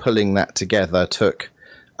 and pulling that together took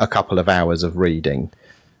a couple of hours of reading.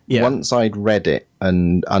 Yeah. Once I'd read it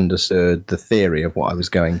and understood the theory of what I was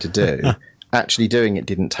going to do, actually doing it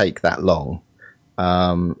didn't take that long.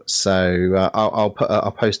 I'll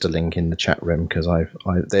post a link in the chat room, because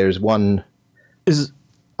there's one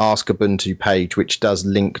Ask Ubuntu page which does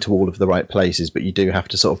link to all of the right places, but you do have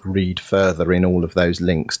to sort of read further in all of those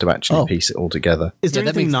links to actually piece it all together. Is there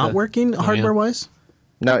anything not working hardware-wise?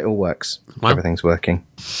 No, it all works. Wow. Everything's working.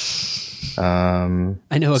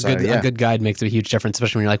 I know a good guide makes a huge difference,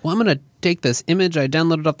 especially when you're like, well, I'm going to take this image I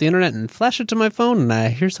downloaded off the internet and flash it to my phone,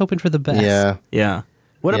 and here's hoping for the best. Yeah.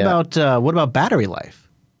 What about battery life?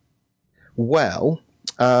 Well,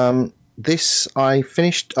 I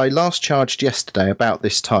last charged yesterday about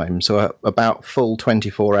this time, so about full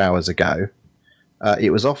 24 hours ago.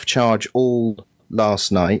 It was off charge all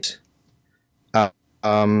last night.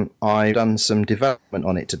 I've done some development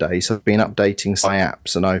on it today, so I've been updating some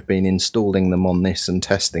apps, and I've been installing them on this and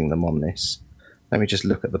testing them on this. Let me just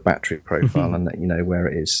look at the battery profile and let you know where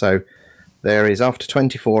it is. So there is, after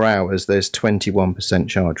 24 hours, there's 21%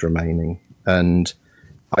 charge remaining, and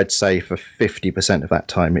I'd say for 50% of that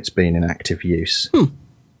time it's been in active use.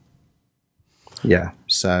 Yeah,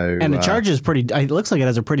 so... And the charge is pretty... It looks like it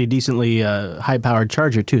has a pretty decently high-powered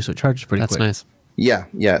charger, too, so it charges pretty quick. That's nice. Yeah,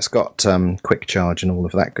 it's got quick charge and all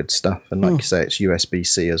of that good stuff. And like you say, it's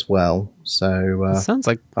USB-C as well. So it sounds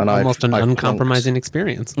like almost an uncompromising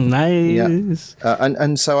experience. Nice. Yeah.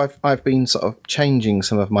 And so I've been sort of changing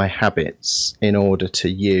some of my habits in order to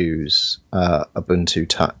use Ubuntu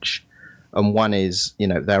Touch. And one is,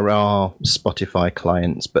 there are Spotify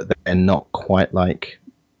clients, but they're not quite like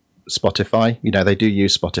Spotify. They do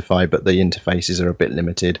use Spotify, but the interfaces are a bit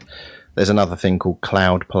limited. There's another thing called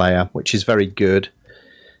Cloud Player, which is very good,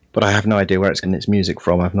 but I have no idea where it's getting its music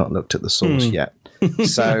from. I've not looked at the source yet.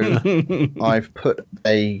 So I've put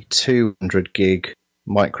a 200 gig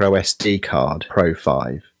micro SD card, Pro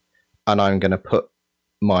 5, and I'm going to put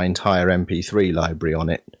my entire MP3 library on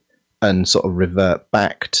it and sort of revert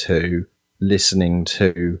back to listening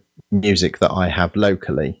to music that I have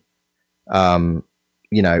locally,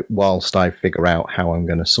 whilst I figure out how I'm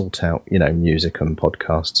going to sort out, music and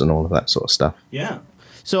podcasts and all of that sort of stuff. Yeah.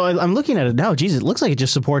 So I'm looking at it now. Geez, it looks like it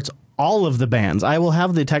just supports all of the bands. I will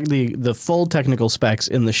have the full technical specs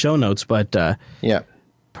in the show notes, but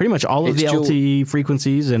pretty much all of the LTE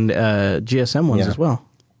frequencies and GSM ones as well.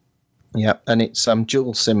 Yeah, and it's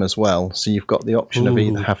dual SIM as well. So you've got the option of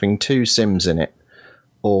either having 2 SIMs in it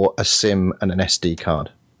or a SIM and an SD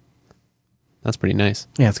card. That's pretty nice.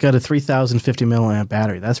 Yeah, it's got a 3050 milliamp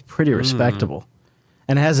battery. That's pretty respectable.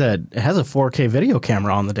 And it has a 4K video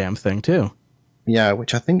camera on the damn thing too. Yeah,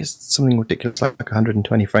 which I think is something ridiculous, like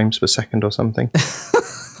 120 frames per second or something.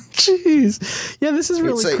 Jeez. Yeah, this is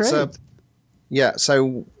really great.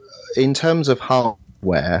 So in terms of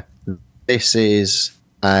hardware, this is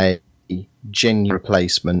a genuine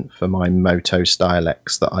replacement for my Moto Style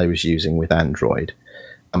X that I was using with Android,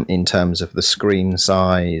 in terms of the screen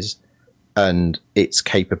size and its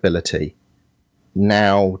capability.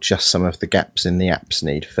 Now just some of the gaps in the apps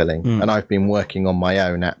need filling. And I've been working on my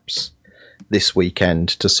own apps this weekend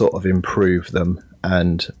to sort of improve them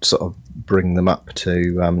and sort of bring them up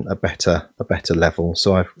to a better level.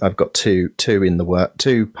 So I've got two in the work,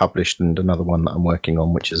 2 published and another one that I'm working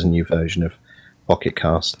on, which is a new version of Pocket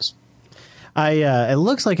Casts. It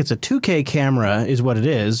looks like it's a 2K camera is what it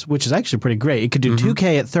is, which is actually pretty great. It could do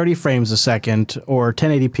 2K at 30 frames a second or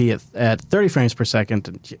 1080p at 30 frames per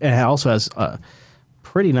second. It also has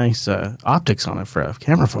pretty nice optics on it for a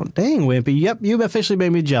camera phone. Dang, Wimpy. Yep, you've officially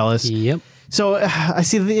made me jealous. Yep. So I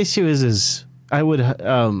see the issue is I would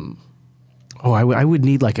I would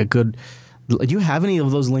need like a good. Do you have any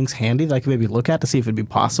of those links handy that I could maybe look at to see if it'd be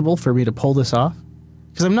possible for me to pull this off?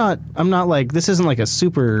 Because I'm not like, this isn't like a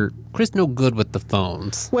super... Chris no good with the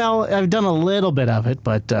phones. Well, I've done a little bit of it,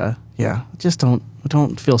 but just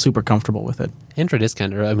don't feel super comfortable with it. Android is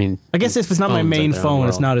kind of, I guess if it's not my main phone,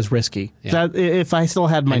 it's not as risky. Yeah. If I still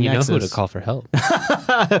had my and Nexus... know who to call for help.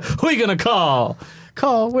 Who are you going to call?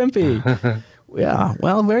 Call Wimpy. Yeah,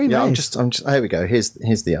 well, very nice. I'm just. Here we go. Here's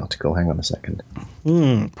the article. Hang on a second.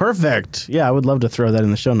 Perfect. Yeah, I would love to throw that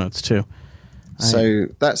in the show notes, too. So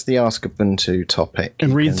that's the Ask Ubuntu topic.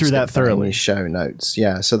 And read through that thoroughly. In show notes.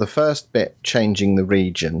 Yeah, so the first bit, changing the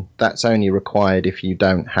region, that's only required if you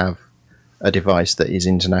don't have a device that is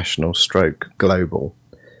international / global.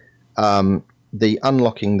 The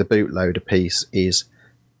unlocking the bootloader piece is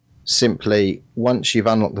simply, once you've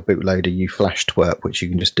unlocked the bootloader, you flash twerp, which you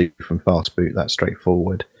can just do from fastboot. That's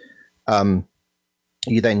straightforward. You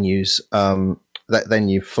then use then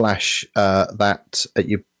you flash that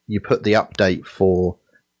you put the update for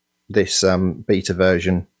this beta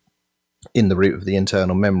version in the root of the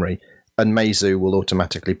internal memory, and Meizu will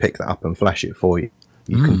automatically pick that up and flash it for you.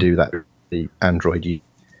 You can do that with the Android.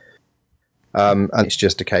 And it's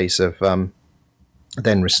just a case of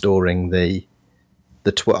then restoring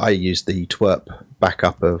I used the twerp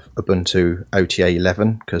backup of Ubuntu OTA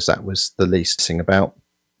 11 because that was the least thing about.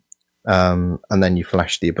 And then you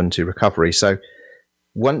flash the Ubuntu recovery. So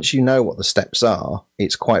once you know what the steps are,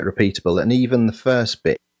 it's quite repeatable. And even the first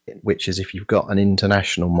bit, which is if you've got an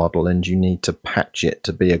international model and you need to patch it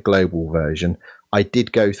to be a global version, I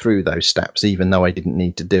did go through those steps, even though I didn't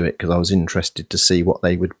need to do it because I was interested to see what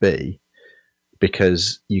they would be,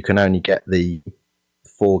 because you can only get the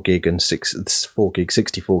 4 gig and 64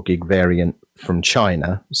 gig variant from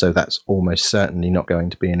China. So that's almost certainly not going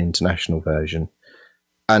to be an international version.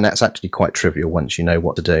 And that's actually quite trivial once you know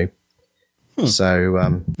what to do.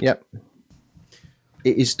 So, yep,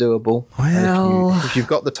 it is doable. Well, if you've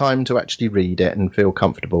got the time to actually read it and feel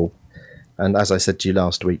comfortable, and as I said to you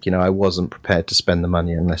last week, I wasn't prepared to spend the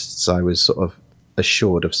money unless I was sort of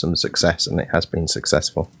assured of some success, and it has been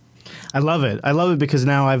successful. I love it. I love it because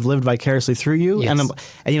now I've lived vicariously through you, yes. and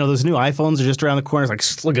those new iPhones are just around the corner.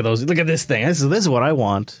 It's like, look at those, look at this thing. This is what I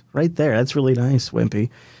want right there. That's really nice,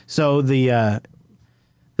 Wimpy. So the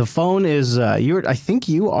phone is, I think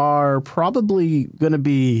you are probably going to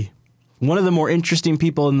be one of the more interesting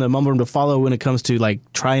people in the mumble room to follow when it comes to like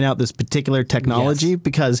trying out this particular technology,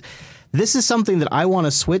 because this is something that I want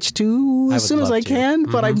to switch to as soon as I can,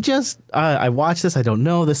 but I'm just, I watch this, I don't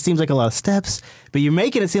know, this seems like a lot of steps, but you're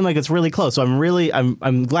making it seem like it's really close. So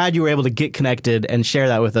I'm glad you were able to get connected and share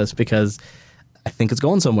that with us, because I think it's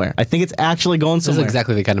going somewhere. I think it's actually going This is somewhere.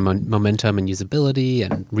 exactly the kind of momentum and usability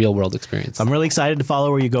and real world experience. I'm really excited to follow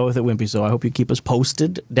where you go with it, Wimpy. So I hope you keep us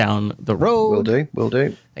posted down the road. Will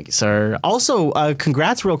do. Thank you, sir. Also,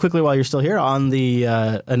 congrats real quickly while you're still here on the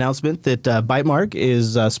announcement that Bytemark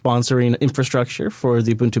is sponsoring infrastructure for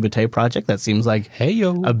the Ubuntu Mate project. That seems like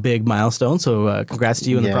a big milestone. So congrats to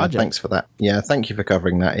you and the project. Thanks for that. Yeah, thank you for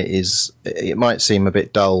covering that. It might seem a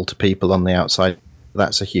bit dull to people on the outside.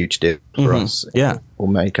 That's a huge deal for us. Yeah. It will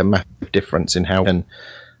make a massive difference in how we can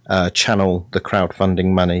channel the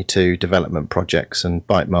crowdfunding money to development projects. And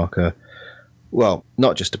Bytemark well,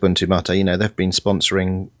 not just Ubuntu Mate, they've been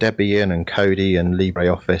sponsoring Debian and Kodi and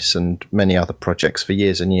LibreOffice and many other projects for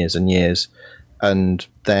years and years and years. And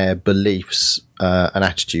their beliefs and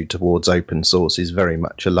attitude towards open source is very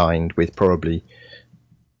much aligned with probably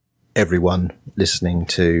everyone listening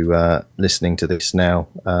to this now.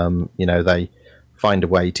 They find a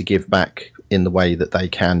way to give back in the way that they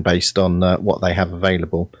can based on what they have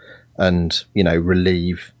available, and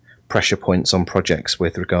relieve pressure points on projects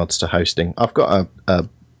with regards to hosting. I've got a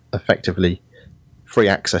effectively free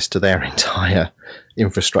access to their entire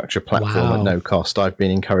infrastructure platform at no cost. I've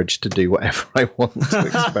been encouraged to do whatever I want to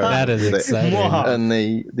experiment. That is with exciting. And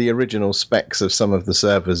the original specs of some of the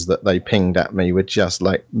servers that they pinged at me were just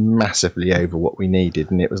like massively over what we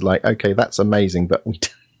needed, and it was like, okay, that's amazing, but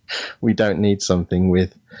we don't need something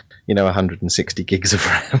with 160 gigs of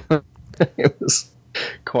RAM. It was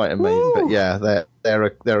quite amazing. Woo! But yeah, they're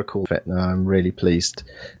a cool fit. No, I'm really pleased.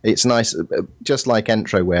 It's nice, just like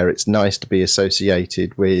Entroware, it's nice to be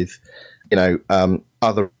associated with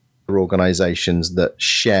other organizations that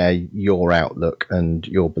share your outlook and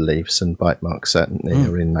your beliefs, and Bytemark certainly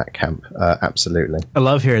are in that camp. Absolutely. I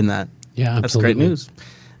love hearing that. Yeah, that's great news.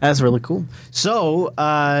 That's really cool. So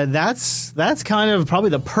that's kind of probably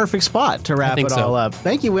the perfect spot to wrap it all up.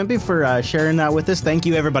 Thank you, Wimpy, for sharing that with us. Thank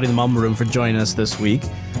you, everybody in the Mumble Room, for joining us this week.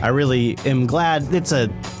 I really am glad.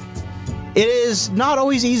 It is not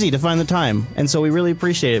always easy to find the time, and so we really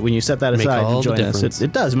appreciate it when you set that aside and join us.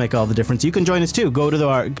 It does make all the difference. You can join us too. Go to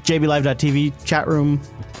our jblive.tv chat room,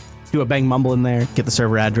 do a bang mumble in there, get the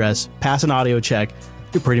server address, pass an audio check.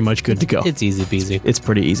 You're pretty much good to go. It's easy peasy. It's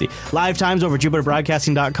pretty easy. Live times over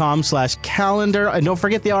jupiterbroadcasting.com/calendar. And don't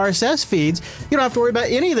forget the RSS feeds. You don't have to worry about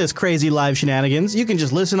any of this crazy live shenanigans. You can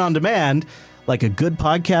just listen on demand like a good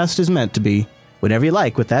podcast is meant to be, whenever you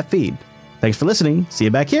like with that feed. Thanks for listening. See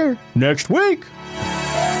you back here next week.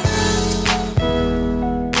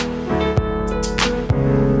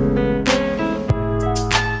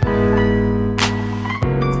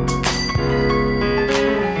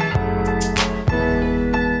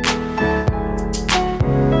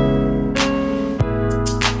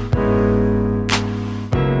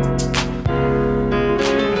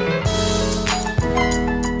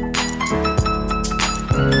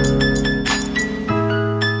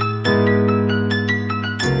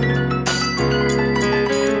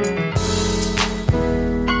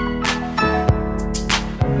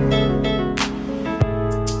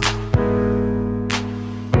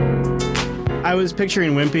 I was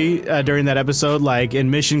picturing Wimpy during that episode, like in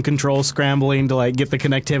mission control, scrambling to like get the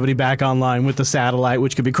connectivity back online with the satellite,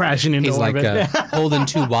 which could be crashing into orbit. He's like holding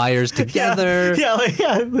two wires together. It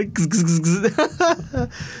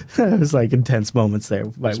was like intense moments there.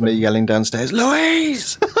 It's me yelling downstairs,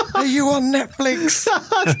 Louise, are you on Netflix?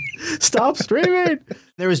 Stop streaming.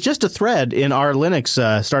 There was just a thread in our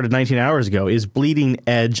Linux started 19 hours ago. Is bleeding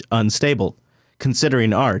edge unstable?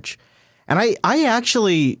 Considering Arch. And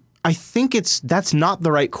I think that's not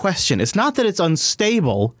the right question. It's not that it's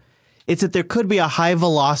unstable. It's that there could be a high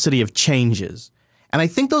velocity of changes. And I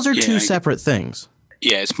think those are two separate things.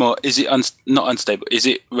 Yeah, it's more, is it not unstable? Is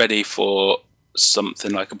it ready for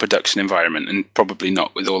something like a production environment? And probably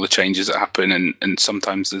not with all the changes that happen, and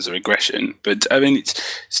sometimes there's a regression. But I mean,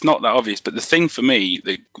 it's not that obvious. But the thing for me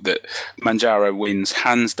that Manjaro wins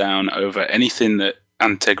hands down over anything that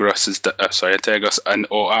Antergos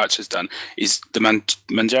or Arch has done is the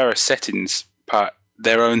Manjaro settings part.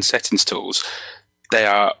 Their own settings tools, they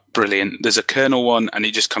are brilliant. There's a kernel one, and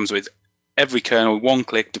it just comes with every kernel,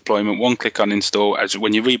 one-click deployment, one-click on install. As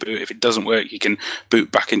when you reboot, if it doesn't work, you can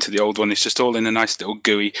boot back into the old one. It's just all in a nice little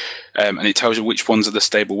GUI, and it tells you which ones are the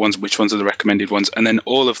stable ones, which ones are the recommended ones, and then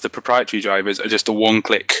all of the proprietary drivers are just a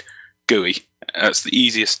one-click GUI. That's the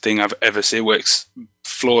easiest thing I've ever seen. It works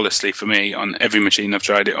flawlessly for me on every machine I've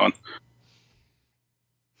tried it on.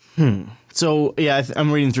 So, yeah,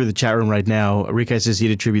 I'm reading through the chat room right now. Rika says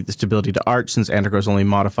he'd attribute the stability to Arch since Antergos only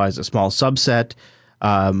modifies a small subset.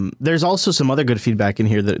 There's also some other good feedback in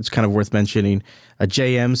here that's kind of worth mentioning.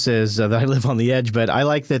 JM says that I live on the edge, but I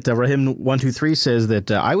like that Rahim123 says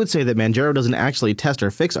that I would say that Manjaro doesn't actually test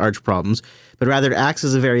or fix Arch problems, but rather it acts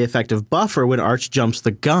as a very effective buffer when Arch jumps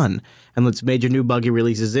the gun and lets major new buggy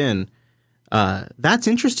releases in. That's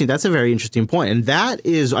interesting. That's a very interesting point. And that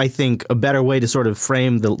is, I think, a better way to sort of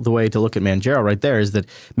frame the way to look at Manjaro right there, is that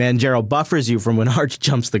Manjaro buffers you from when Arch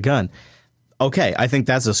jumps the gun. Okay, I think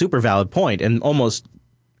that's a super valid point and almost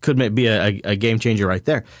could be a game changer right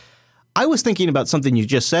there. I was thinking about something you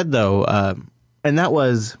just said, though, and that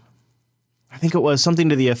was, I think it was something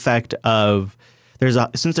to the effect of,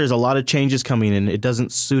 since there's a lot of changes coming in, it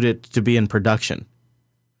doesn't suit it to be in production.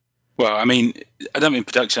 Well, I mean, I don't mean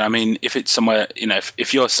production. I mean, if it's somewhere,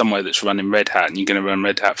 if you're somewhere that's running Red Hat and you're going to run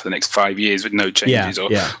Red Hat for the next 5 years with no changes, or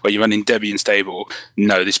you're running Debian stable,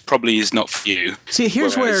 no, this probably is not for you. See,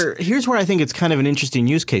 here's where I think it's kind of an interesting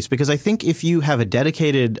use case, because I think if you have a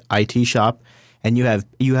dedicated IT shop and you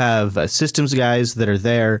have systems guys that are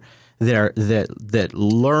there that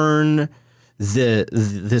learn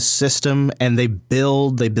this system, and they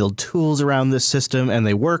build tools around this system, and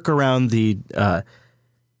they work around the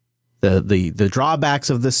drawbacks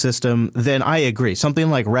of this system, then I agree. Something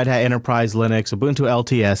like Red Hat Enterprise Linux, Ubuntu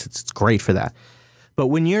LTS, it's great for that. But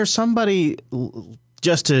when you're somebody,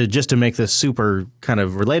 just to make this super kind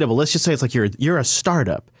of relatable, let's just say it's like you're a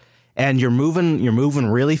startup and you're moving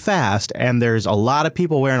really fast, and there's a lot of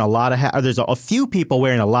people wearing a lot of hats, or there's a few people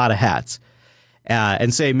wearing a lot of hats,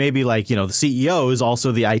 and say maybe like the CEO is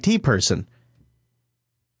also the IT person.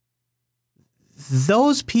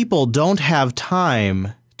 Those people don't have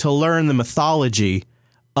time to learn the mythology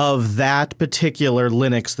of that particular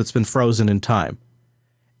Linux that's been frozen in time.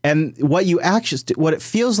 And what it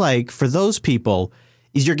feels like for those people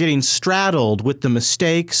is you're getting straddled with the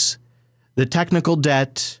mistakes, the technical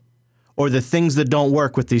debt, or the things that don't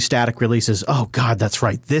work with these static releases. Oh God, that's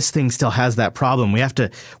right. This thing still has that problem.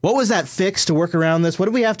 What was that fix to work around this? What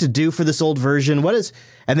do we have to do for this old version?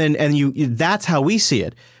 That's how we see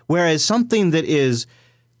it. Whereas something that is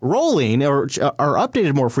rolling or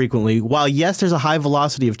updated more frequently, while yes, there's a high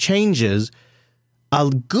velocity of changes, a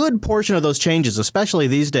good portion of those changes, especially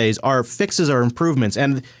these days, are fixes or improvements.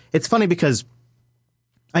 And it's funny because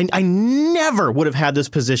I never would have had this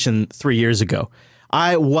position 3 years ago.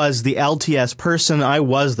 I was the LTS person. I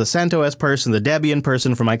was the CentOS person, the Debian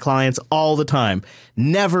person for my clients all the time.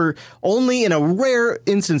 Never, only in a rare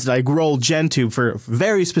instance did I roll Gentoo for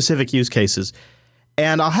very specific use cases.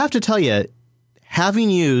 And I'll have to tell you, having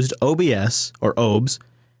used OBS or OBS,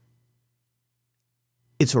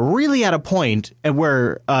 it's really at a point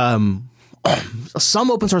where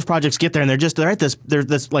some open source projects get there and they're at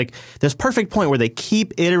this perfect point where they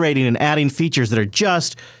keep iterating and adding features that are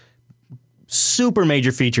just super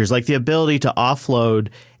major features, like the ability to offload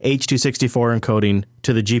H.264 encoding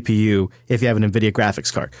to the GPU if you have an NVIDIA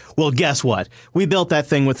graphics card. Well, guess what? We built that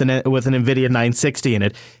thing with an NVIDIA 960 in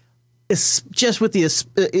it. It's just with the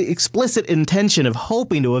explicit intention of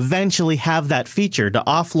hoping to eventually have that feature to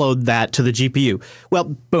offload that to the GPU. Well,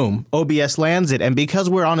 boom, OBS lands it. And because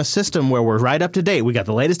we're on a system where we're right up to date, we got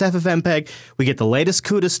the latest FFmpeg, we get the latest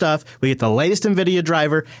CUDA stuff, we get the latest NVIDIA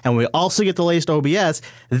driver, and we also get the latest OBS,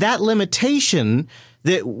 that limitation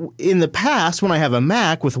that in the past, when I have a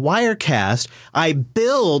Mac with Wirecast, I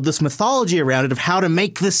build this mythology around it of how to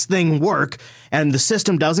make this thing work, and the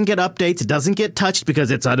system doesn't get updates, it doesn't get touched because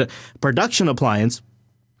it's a production appliance,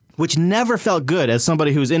 which never felt good as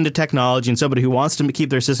somebody who's into technology and somebody who wants to keep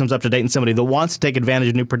their systems up to date and somebody that wants to take advantage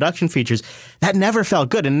of new production features. That never felt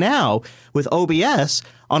good. And now, with OBS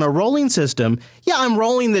on a rolling system, I'm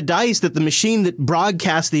rolling the dice that the machine that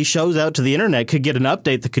broadcasts these shows out to the internet could get an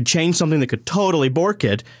update that could change something that could totally bork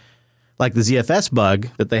it, like the ZFS bug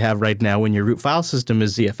that they have right now when your root file system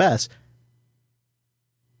is ZFS.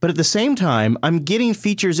 But at the same time, I'm getting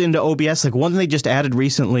features into OBS, like one they just added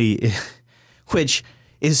recently, which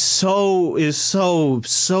is so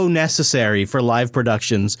necessary for live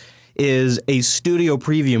productions, is a studio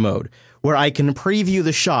preview mode where I can preview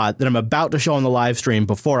the shot that I'm about to show on the live stream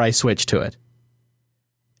before I switch to it.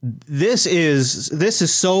 This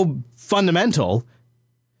is so fundamental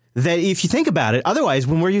that if you think about it, otherwise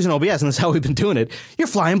when we're using OBS, and that's how we've been doing it, you're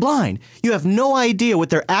flying blind. You have no idea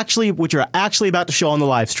what you're actually about to show on the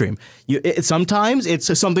live stream. Sometimes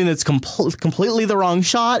it's something that's completely the wrong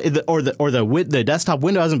shot, or the desktop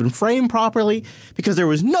window hasn't been framed properly because there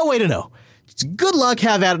was no way to know. Good luck,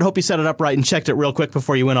 have at it. Hope you set it up right and checked it real quick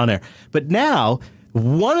before you went on air. But now,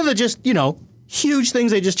 one of the huge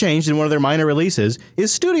things they just changed in one of their minor releases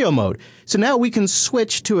is studio mode. So now we can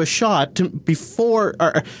switch to a shot before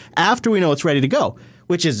or after we know it's ready to go.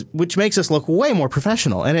 which makes us look way more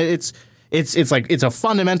professional. And it's a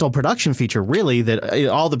fundamental production feature, really, that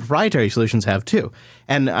all the proprietary solutions have too.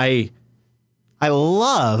 And I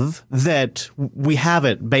love that we have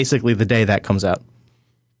it basically the day that comes out.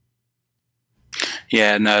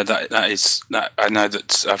 Yeah, no, that is that. I know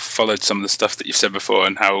that I've followed some of the stuff that you've said before,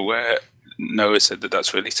 and how Noah said that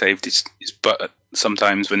that's really saved his butt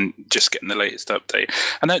sometimes when just getting the latest update.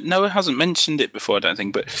 I know Noah hasn't mentioned it before, I don't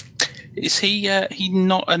think, but is he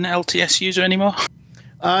not an LTS user anymore?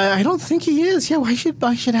 I don't think he is. Yeah, I should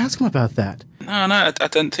ask him about that. No, I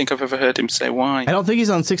don't think I've ever heard him say why. I don't think he's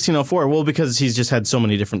on 1604. Well, because he's just had so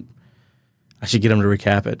many different. I should get him to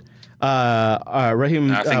recap it.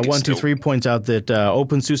 Rahim123 points out that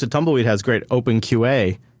OpenSUSE Tumbleweed has great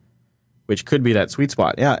OpenQA, which could be that sweet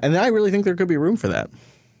spot. Yeah, and I really think there could be room for that.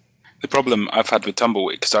 The problem I've had with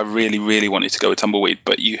Tumbleweed, because I really, really wanted to go with Tumbleweed,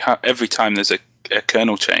 but every time there's a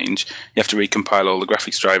kernel change, you have to recompile all the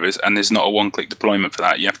graphics drivers, and there's not a one-click deployment for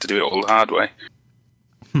that. You have to do it all the hard way.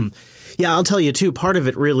 Yeah, I'll tell you too. Part of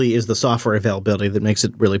it really is the software availability that makes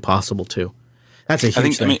it really possible too. That's a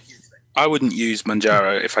huge thing. I wouldn't use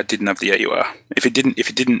Manjaro if I didn't have the AUR. If it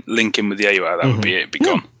didn't link in with the AUR, that would be it. It'd be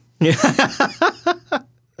gone. Yeah.